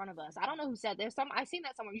that's in front of us. I don't know who said this. I seen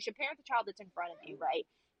that somewhere. You should parent the child that's in front of you, right?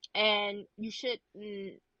 And you should.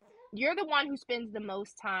 You're the one who spends the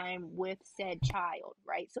most time with said child,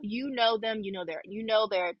 right? So you know them, you know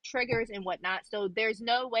their triggers and whatnot. So there's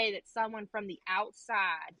no way that someone from the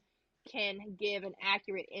outside can give an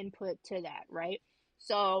accurate input to that, right?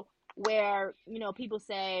 So where people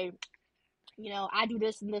say, I do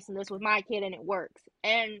this and this and this with my kid and it works.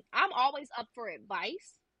 And I'm always up for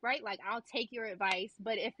advice, right? Like I'll take your advice,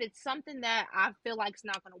 but if it's something that I feel like it's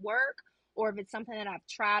not going to work, or if it's something that I've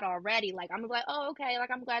tried already, like I'm like, oh, okay,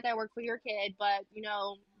 like I'm glad that worked for your kid, but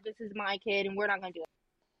this is my kid and we're not going to do it,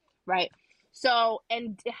 right? So,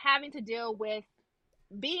 and having to deal with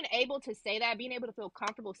being able to say that, being able to feel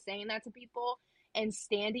comfortable saying that to people and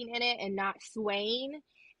standing in it and not swaying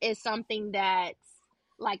is something that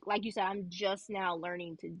like you said, I'm just now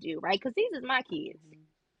learning to do, right? Because these is my kids.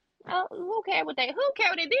 Oh, who care what these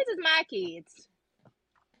is my kids.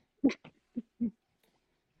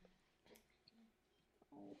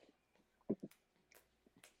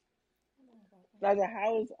 Like,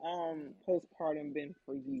 how's postpartum been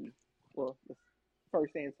for you? Well, the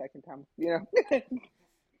first and second time, Yeah.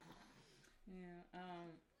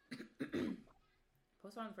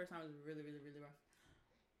 Postpartum the first time was really, really, really rough.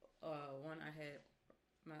 One, I had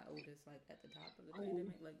my oldest like at the top of the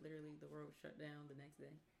pandemic, like literally the world shut down the next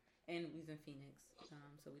day, and we was in Phoenix,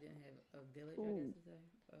 so we didn't have a village, I guess to say,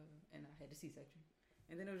 and I had a C-section,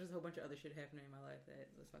 and then there was just a whole bunch of other shit happening in my life that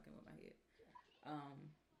was fucking with my head,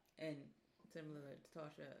 and similar to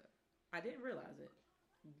Tasha, I didn't realize it,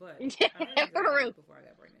 but I realized it before I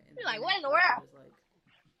got pregnant. And you're like, what in the world? Just like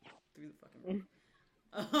through the fucking roof.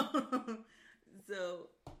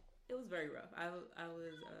 So it was very rough. I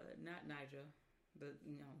was not Nigel, the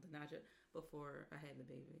Nigel before I had the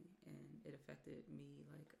baby, and it affected me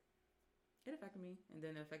and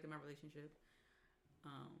then it affected my relationship.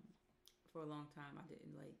 For a long time, I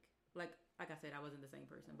didn't like I said, I wasn't the same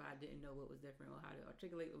person, but I didn't know what was different or how to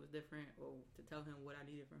articulate what was different or to tell him what I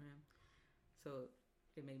needed from him. So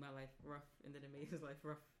it made my life rough, and then it made his life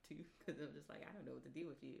rough too, because I'm just like, I don't know what to do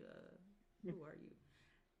with you. Who are you?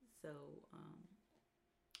 So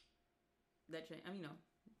that changed.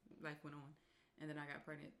 Life went on, and then I got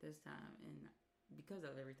pregnant this time, and because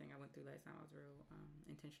of everything I went through last time, I was real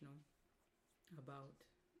intentional about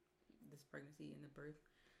this pregnancy and the birth.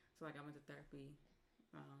 So like I went to therapy.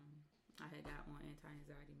 I had got on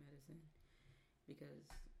anti-anxiety medicine because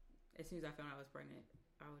as soon as I found out I was pregnant,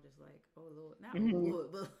 I was just like, oh Lord, not oh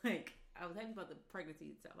Lord, but like I was happy about the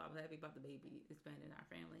pregnancy itself. I was happy about the baby expanding our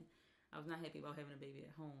family. I was not happy about having a baby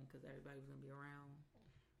at home because everybody was gonna be around.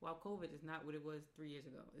 While COVID is not what it was 3 years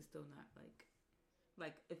ago, it's still not like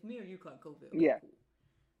if me or you caught COVID, okay, cool.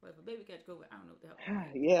 But if a baby catch COVID, I don't know what the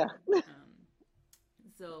hell. Yeah.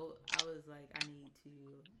 So I was like, I need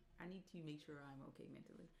to make sure I'm okay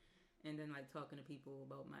mentally, and then like talking to people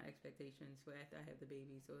about my expectations for after I have the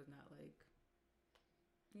baby, so it's not like,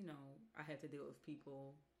 I have to deal with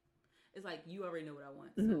people. It's like you already know what I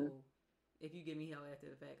want, so if you give me hell after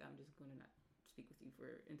the fact, I'm just gonna not speak with you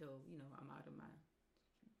until I'm out of my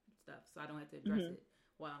stuff, so I don't have to address it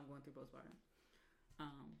while I'm going through postpartum.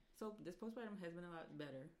 So this postpartum has been a lot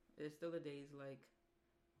better. There's still the days like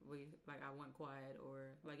I went quiet,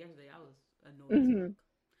 or like yesterday I was annoyed as fuck.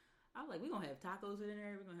 I was like, we're gonna have tacos for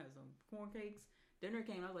dinner. We're gonna have some corn cakes. Dinner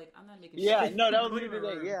came. I was like, I'm not making Yeah, shit. no, that was Go me to my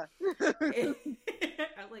today. room. Yeah.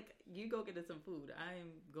 I was like, you go get us some food. I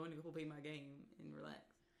am going to go play my game and relax.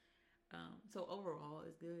 So overall,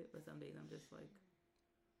 it's good, but some days I'm just like,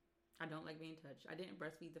 I don't like being touched. I didn't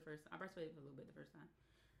breastfeed the first time. I breastfed a little bit the first time.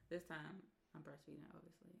 This time, I'm breastfeeding,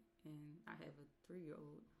 obviously. And I have a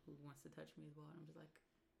 3-year-old who wants to touch me as well. And I'm just like,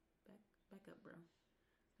 back up, bro.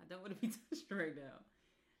 I don't want to be touched right now.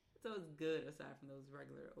 So it's good aside from those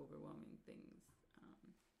regular overwhelming things.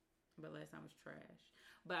 But last time was trash.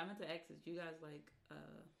 But I meant to ask this. Do you guys like,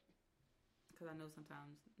 because I know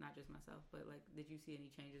sometimes, not just myself, but like, did you see any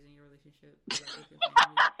changes in your relationship? Like, with your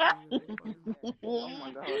family? Oh my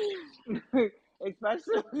God.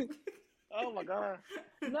 Especially, oh my God.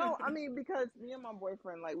 No, I mean, because me and my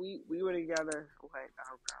boyfriend, like, we were together, like,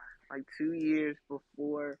 oh God, like 2 years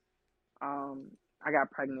before I got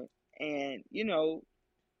pregnant. And,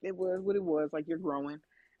 it was what it was, like, you're growing.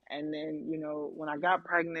 And then, when I got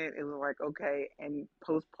pregnant, it was like, okay, and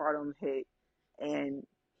postpartum hit, and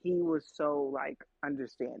he was so, like,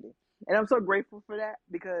 understanding. And I'm so grateful for that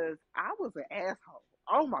because I was an asshole.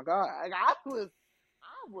 Oh my God. Like, I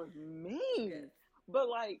was mean. Yes. But,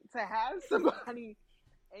 like, to have somebody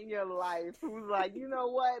in your life who's like, you know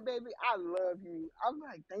what, baby, I love you. I'm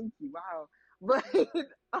like, thank you. Wow. But,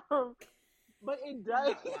 but it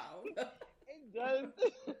does. Wow. It does.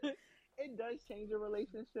 It does change a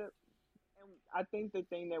relationship, and I think the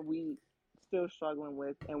thing that we still struggling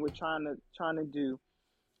with, and we're trying to do,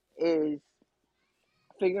 is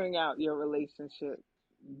figuring out your relationship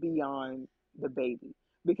beyond the baby,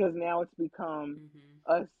 because now it's become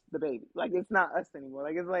us the baby. Like, it's not us anymore.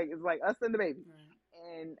 Like it's like us and the baby. Right.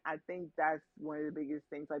 And I think that's one of the biggest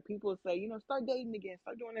things. Like, people say, start dating again,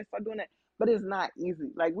 start doing this, start doing that. But it's not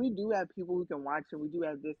easy. Like, we do have people who can watch, and we do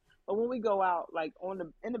have this. But when we go out, like,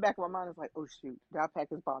 in the back of our mind, it's like, oh shoot, did I pack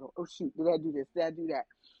this bottle? Oh shoot, did I do this? Did I do that?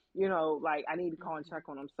 Like, I need to call and check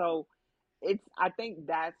on them. So I think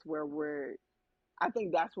that's what we're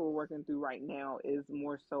working through right now, is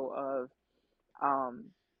more so of,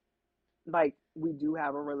 like, we do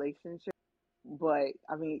have a relationship, but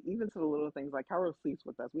I mean, even to the little things, like, Harold sleeps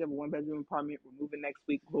with us. We have a 1-bedroom apartment. We're moving next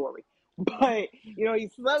week, glory. But he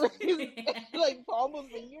slept like for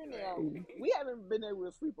almost a year now. Right. We haven't been able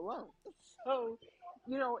to sleep alone. So,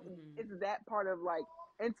 it's that part of, like,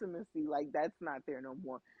 intimacy, like, that's not there no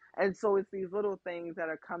more. And so it's these little things that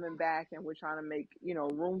are coming back, and we're trying to make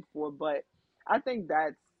room for. But I think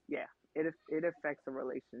that's, yeah, it affects a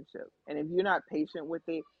relationship. And if you're not patient with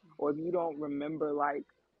it, or if you don't remember, like,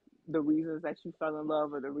 the reasons that you fell in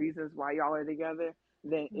love, or the reasons why y'all are together,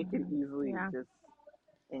 then it could easily Yeah. just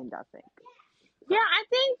end, I think. Yeah, I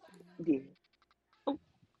think. Yeah.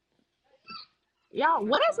 Y'all,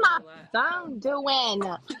 what is Sounds my a lot. phone doing?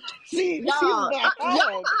 She's Y'all, y'all behind.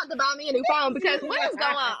 gonna have to buy me a new phone because what is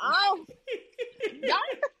going on?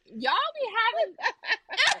 Y'all be having.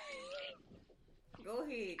 Go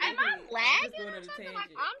ahead. Am I lagging or something?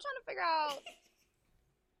 Like, I'm trying to figure out.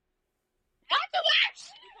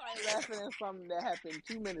 I'm laughing at something that happened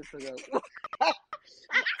 2 minutes ago. Like,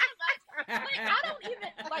 I don't even,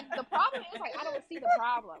 like, the problem is, like, I don't see the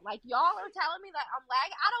problem. Like, y'all are telling me that I'm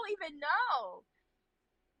lagging. I don't even know.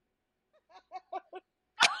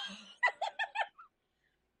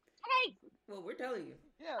 Hey. Well, we're telling you.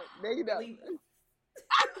 Yeah, there you go.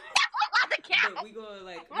 But we gonna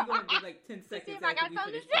do like 10 seconds if I got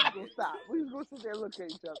after we finish We're talking. gonna stop. We're gonna sit there and look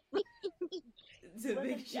at each other To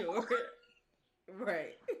make sure.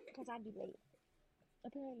 Right. Because I be late.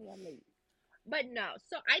 Apparently I'm late. But no,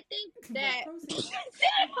 so I think that...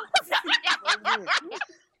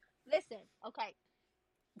 Listen, okay.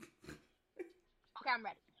 Okay, I'm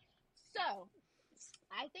ready. So,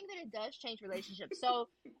 I think that it does change relationships. So,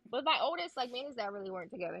 with my oldest, like, me and his dad really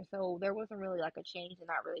weren't together. So, there wasn't really, like, a change in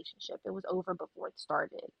that relationship. It was over before it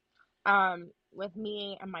started. With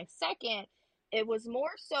me and my second, it was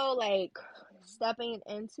more so, like, stepping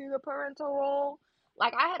into the parental role.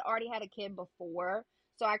 Like, I had already had a kid before,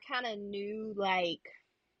 so I kind of knew, like,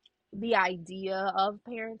 the idea of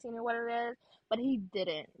parenting and what it is, but he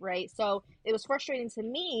didn't, right? So it was frustrating to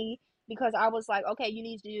me because I was like, okay, you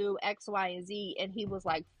need to do X, Y, and Z, and he was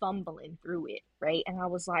like fumbling through it, right? And I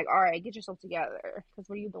was like, all right, get yourself together, because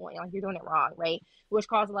what are you doing? Like, you're doing it wrong, right? Which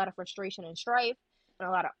caused a lot of frustration and strife and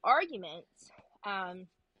a lot of arguments. And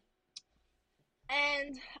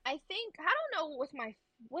I think, I don't know, with my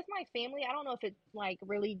family, I don't know if it like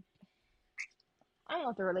really, I don't know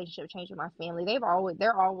if the relationship changed with my family.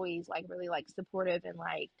 They're always like really like supportive, and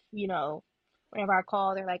like, whenever I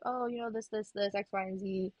call, they're like, oh, this, X, Y, and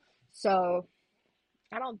Z. So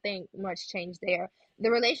I don't think much changed there.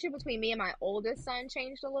 The relationship between me and my oldest son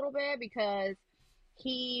changed a little bit because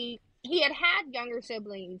he had younger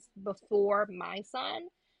siblings before my son,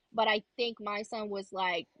 but I think my son was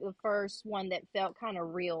like the first one that felt kind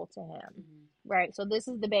of real to him. Right? So this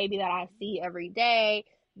is the baby that I see every day.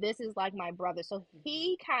 This is like my brother. So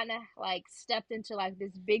he kind of like stepped into like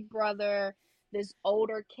this big brother, this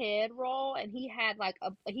older kid role, and he had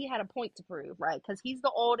a point to prove, right? Cuz he's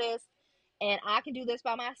the oldest and I can do this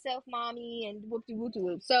by myself, mommy, and whoop de whoop de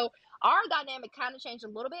whoop. So our dynamic kind of changed a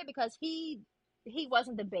little bit because he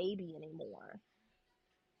wasn't the baby anymore,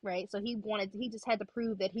 right? So he just had to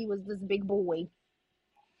prove that he was this big boy.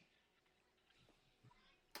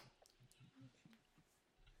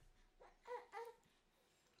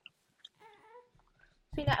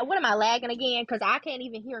 See, now, what am I lagging again? Because I can't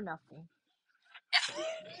even hear nothing.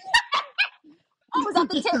 Oh, was that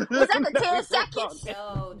the 10 seconds?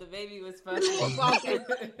 No, the baby was funny. Shut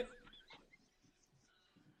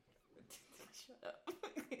up.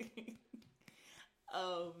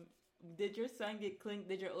 Did your son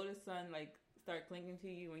did your oldest son like start clinging to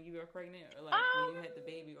you when you were pregnant, or like when you had the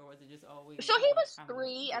baby, or was it just always? So he was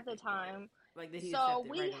 3 at the time. Like, did he so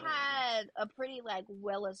we had a pretty like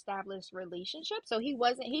well-established relationship. So he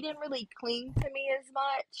didn't really cling to me as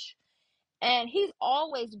much, and he's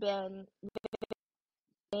always been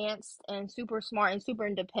advanced and super smart and super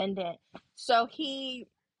independent. So he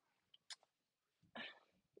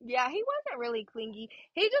wasn't really clingy.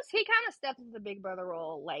 He kind of stepped into the big brother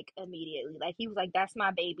role like immediately. Like he was like, "That's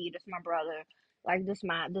my baby. That's my brother. Like this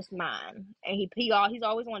mine." And he's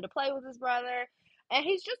always wanted to play with his brother, and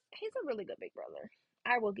he's a really good big brother.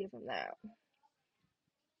 I will give him that.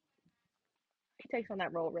 He takes on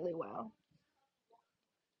that role really well.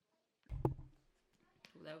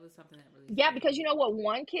 That was something that really. Yeah, because you know what?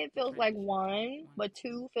 One kid feels like one, but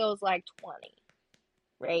 2 feels like 20,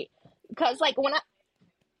 right? Because like when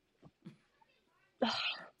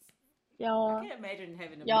y'all, I can't imagine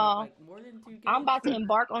having like more than 2 kids. I'm about to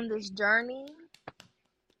embark on this journey.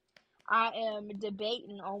 I am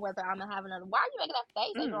debating on whether I'm gonna have another. Why are you making that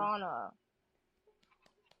face, Adriana?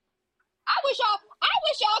 I wish y'all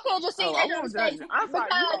could have just seen Adriana's face. I'm sorry.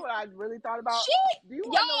 You know what I really thought about? Do you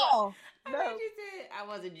y'all? No, you said I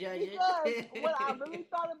wasn't judging. Because what I really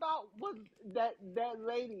thought about was that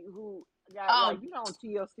lady who got like, you know, on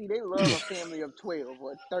TLC they love a family of 12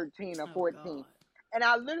 or 13 or 14, and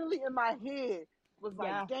I literally in my head was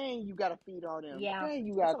like, dang, you gotta feed all them. Yeah, dang,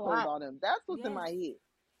 you gotta clothe all them. That's what's in my head.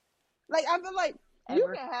 Like I feel like you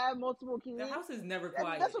can have multiple kids. The house is never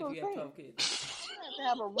quiet that's if what you I'm have saying. 12 kids. You have to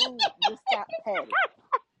have a room just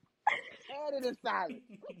padded and silent.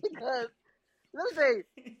 Because let me say,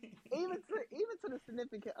 even to the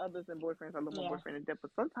significant others and boyfriends, I love my boyfriend to death, but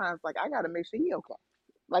sometimes like I gotta make sure he okay.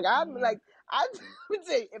 Like I'm like I would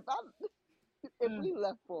say if we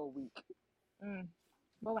left for a week,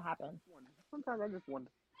 what would happen? Sometimes I just wonder.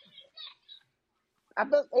 I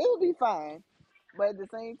feel it would be fine, but at the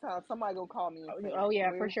same time, somebody gonna call me and say, "Oh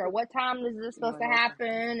yeah, for sure. What time is this supposed to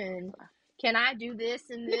happen? And can I do this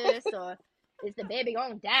and this, or is the baby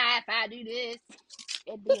gonna die if I do this?"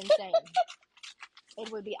 It'd be insane. It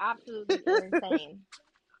would be absolutely insane.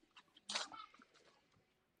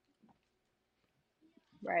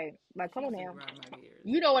 Right. Like, come on now.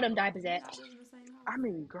 You know what them diapers at. I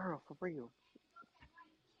mean, girl, for real.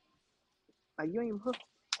 Like, you ain't look.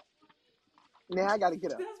 Now I gotta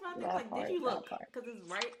get up. Did you look? Because it's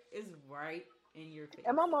right in your face.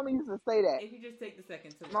 And my mama used to say that. If you just take the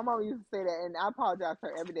second to look. My mama used to say that, and I apologize to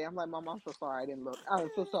her every day. I'm like, Mama, I'm so sorry I didn't look. I'm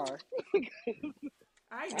so sorry.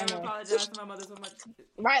 I never apologize to my mother so much.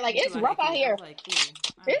 Right, like, it's rough out here. Like,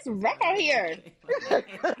 it's rough out here. This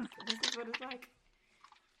is what it's like.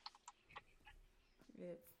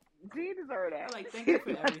 She deserved that. Like, thank you for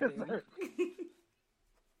everything.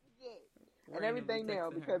 And everything now,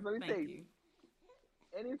 because let me tell you,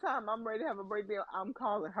 anytime I'm ready to have a birthday, I'm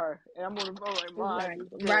calling her, and I'm on the phone like, Mom.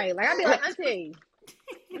 Right, like I'll be like, Auntie,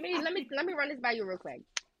 let me run this by you real quick.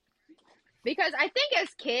 Because I think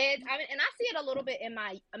as kids, I mean, and I see it a little bit in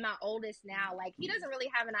my oldest now. Like, he doesn't really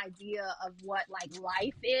have an idea of what like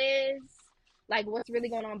life is, like what's really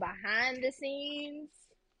going on behind the scenes.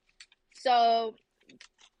 So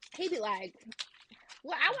he'd be like,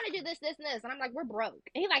 "Well, I want to do this, this, and this," and I'm like, "We're broke."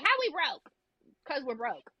 And he's like, "How we broke?" "Cause we're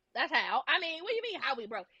broke. That's how." I mean, what do you mean how we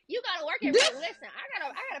broke? You gotta work every day. Listen, I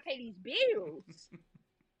gotta pay these bills.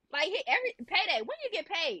 Like every payday. When you get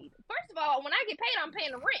paid? First of all, when I get paid, I'm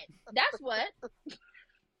paying the rent. That's what.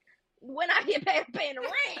 When I get paid, I'm paying the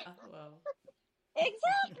rent. Oh, well.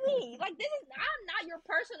 Exactly. Like I'm not your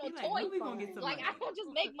personal toy phone. Like money. I don't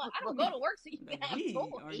just make money. I don't go to work so you can have toys.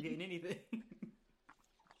 We aren't getting anything.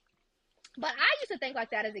 But I used to think like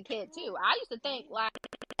that as a kid too. I used to think like,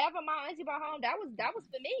 whenever my auntie brought home, that was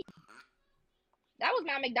for me. That was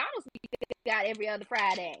my McDonald's we got every other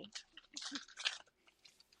Friday.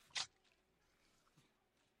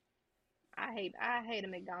 I hate a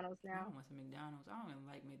McDonald's now. I want some McDonald's. I don't even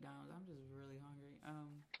like McDonald's. I'm just really hungry.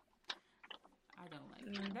 I don't like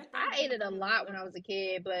it. I ate it a lot when I was a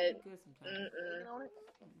kid, but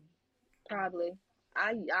probably.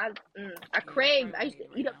 I craved. I used to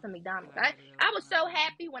eat up some McDonald's. I was so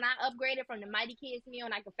happy when I upgraded from the Mighty Kids meal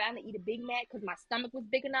and I could finally eat a Big Mac because my stomach was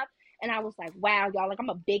big enough. And I was like, wow, y'all, like I'm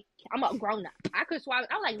a grown up. I could swallow.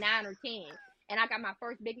 I was like 9 or 10, and I got my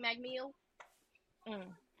first Big Mac meal.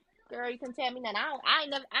 Girl, you can tell me that I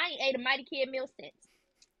ain't ate a Mighty Kid meal since.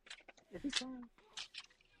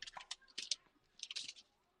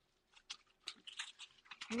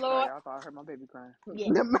 Lord, I thought I heard my baby crying.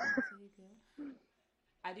 Yeah.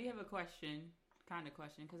 I do have a question,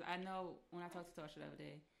 because I know when I talked to Tasha the other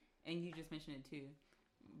day, and you just mentioned it too,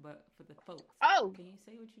 but for the folks, can you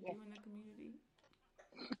say what you do in the community?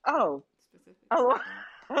 Oh, specific. Oh,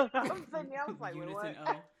 I'm sitting there. I was like, wait, what?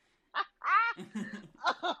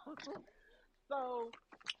 So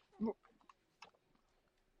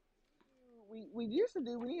we used to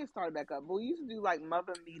do. We need to start it back up, but we used to do like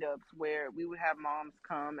mother meetups where we would have moms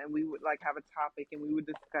come and we would like have a topic and we would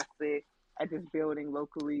discuss it at this building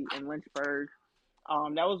locally in Lynchburg.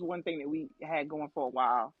 That was one thing that we had going for a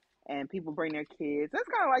while, and people bring their kids. That's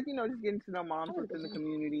kind of like just getting to know moms within the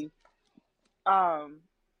community. We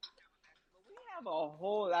have a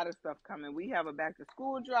whole lot of stuff coming. We have a back to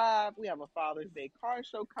school drive. We have a Father's Day car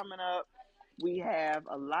show coming up. We have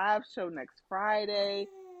a live show next Friday.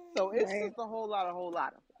 So it's just a whole lot of,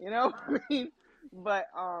 I mean? But,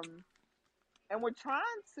 and we're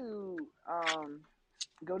trying to,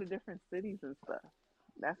 go to different cities and stuff.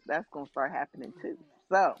 That's going to start happening too.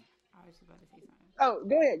 So. I was just about to say something. Oh,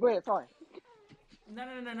 go ahead. Sorry.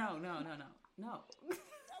 No.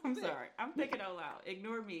 I'm sorry. I'm thinking out loud.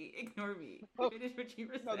 Ignore me. Finish what you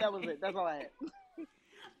were saying. No, that was it. That's all I had.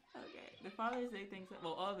 Okay. The Father's Day thing.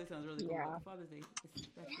 Well, all of this sounds really cool. Yeah. The Father's Day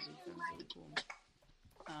especially sounds really cool.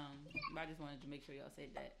 But I just wanted to make sure y'all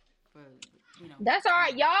said that for That's all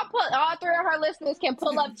right. Y'all all 3 of her listeners can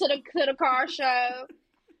pull up to the car show,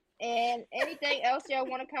 and anything else y'all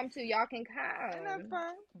want to come to, y'all can come. That's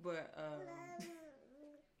fine. But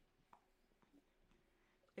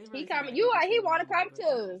he coming. He want to come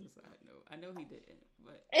too. I know he didn't,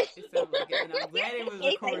 but it sounds like it, and I'm glad it was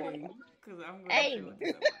recording because I'm going to show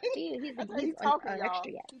it to somebody. He's talking, y'all.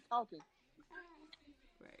 He's talking.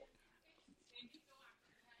 Right.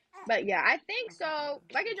 But yeah, I think so.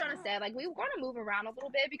 Like Adriana said, like we want to move around a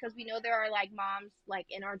little bit because we know there are like moms like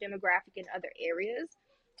in our demographic in other areas,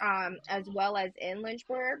 as well as in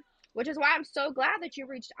Lynchburg, which is why I'm so glad that you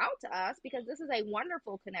reached out to us because this is a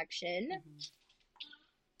wonderful connection. Mm-hmm.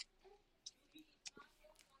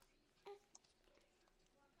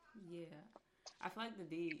 Yeah, I feel like I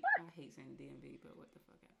hate saying DMV, but what the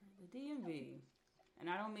fuck ever. The DMV, and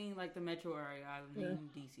I don't mean like the metro area. I mean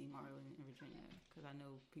DC, Maryland, and Virginia, because I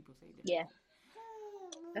know people say different. Yeah,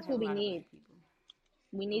 that's what we need.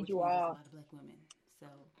 We need you all. A lot of black women, so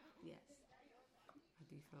yes, I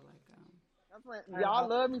do feel like that's what y'all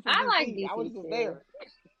love me. From I DC. like DC. I was just there.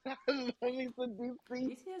 Love me from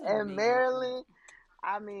DC and food. Maryland.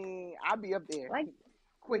 I mean, I'll be up there. Like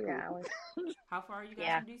quickly. How far are you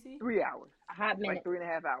guys from DC? 3 hours. A hot minute. Like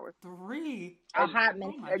 3.5 hours. 3? A hot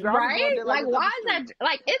minute. Oh right? Like why is that?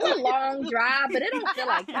 Like, it's a long drive, but it don't feel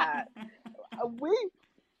like that.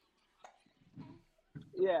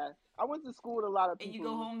 Yeah. I went to school with a lot of people. And you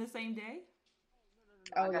go home the same day?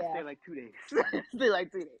 I gotta stay like 2 days. Stay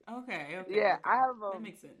like 2 days. Okay. Yeah, I have that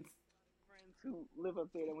makes sense. Friends who live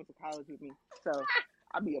up there that went to college with me. So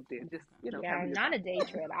I'll be up there. Just Yeah, not a day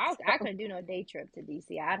trip. I couldn't do no day trip to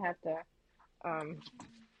DC. I'd have to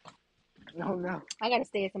No. I gotta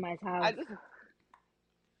stay at somebody's house.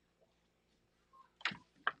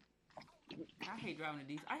 I hate driving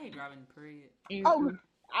to DC. I hate driving, period. Mm-hmm. Oh,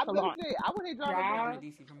 I would hate driving to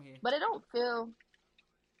DC from here. But it don't feel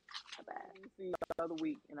bad. The other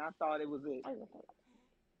week, and I thought it was it.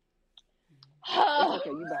 Oh. It's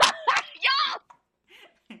okay, you back. Y'all!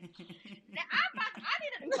 I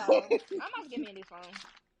need a new phone. I'm about to get me a new phone.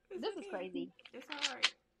 This is crazy. It's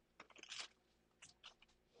alright.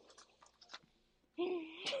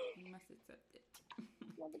 You must accept it.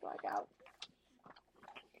 Let me black out.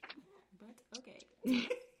 But, okay.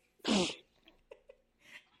 Trying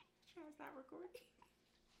to stop recording.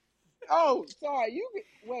 Oh, sorry.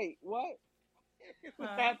 Wait, what?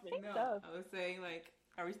 What's happening? No, I was saying, like,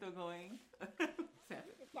 are we still going?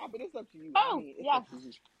 Stop it. It's up to you. Oh, it's yeah. up to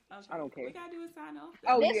you. Okay. I don't care. We gotta do a sign off.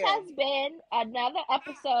 Oh, This yeah. has been another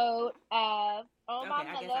episode of Oh My Okay,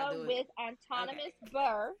 I guess I'll Mother do it. with Autonomous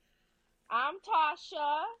Birth. I'm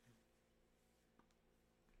Tasha.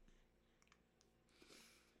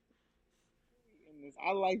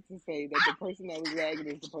 I like to say that the person that was lagging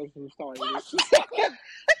is the person who started it.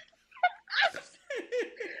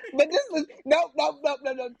 But this was no,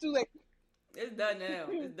 too late. It's done now.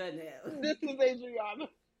 This was Adriana.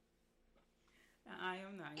 I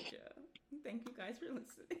am Nigel. Thank you guys for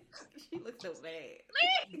listening. She looks so bad.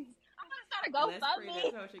 Please, I'm gonna start a Let's pray GoFundMe.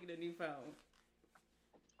 that's how she get a new phone.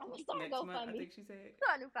 I'm gonna start a Next month, I GoFundMe. think she said.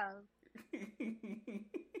 Start a new phone.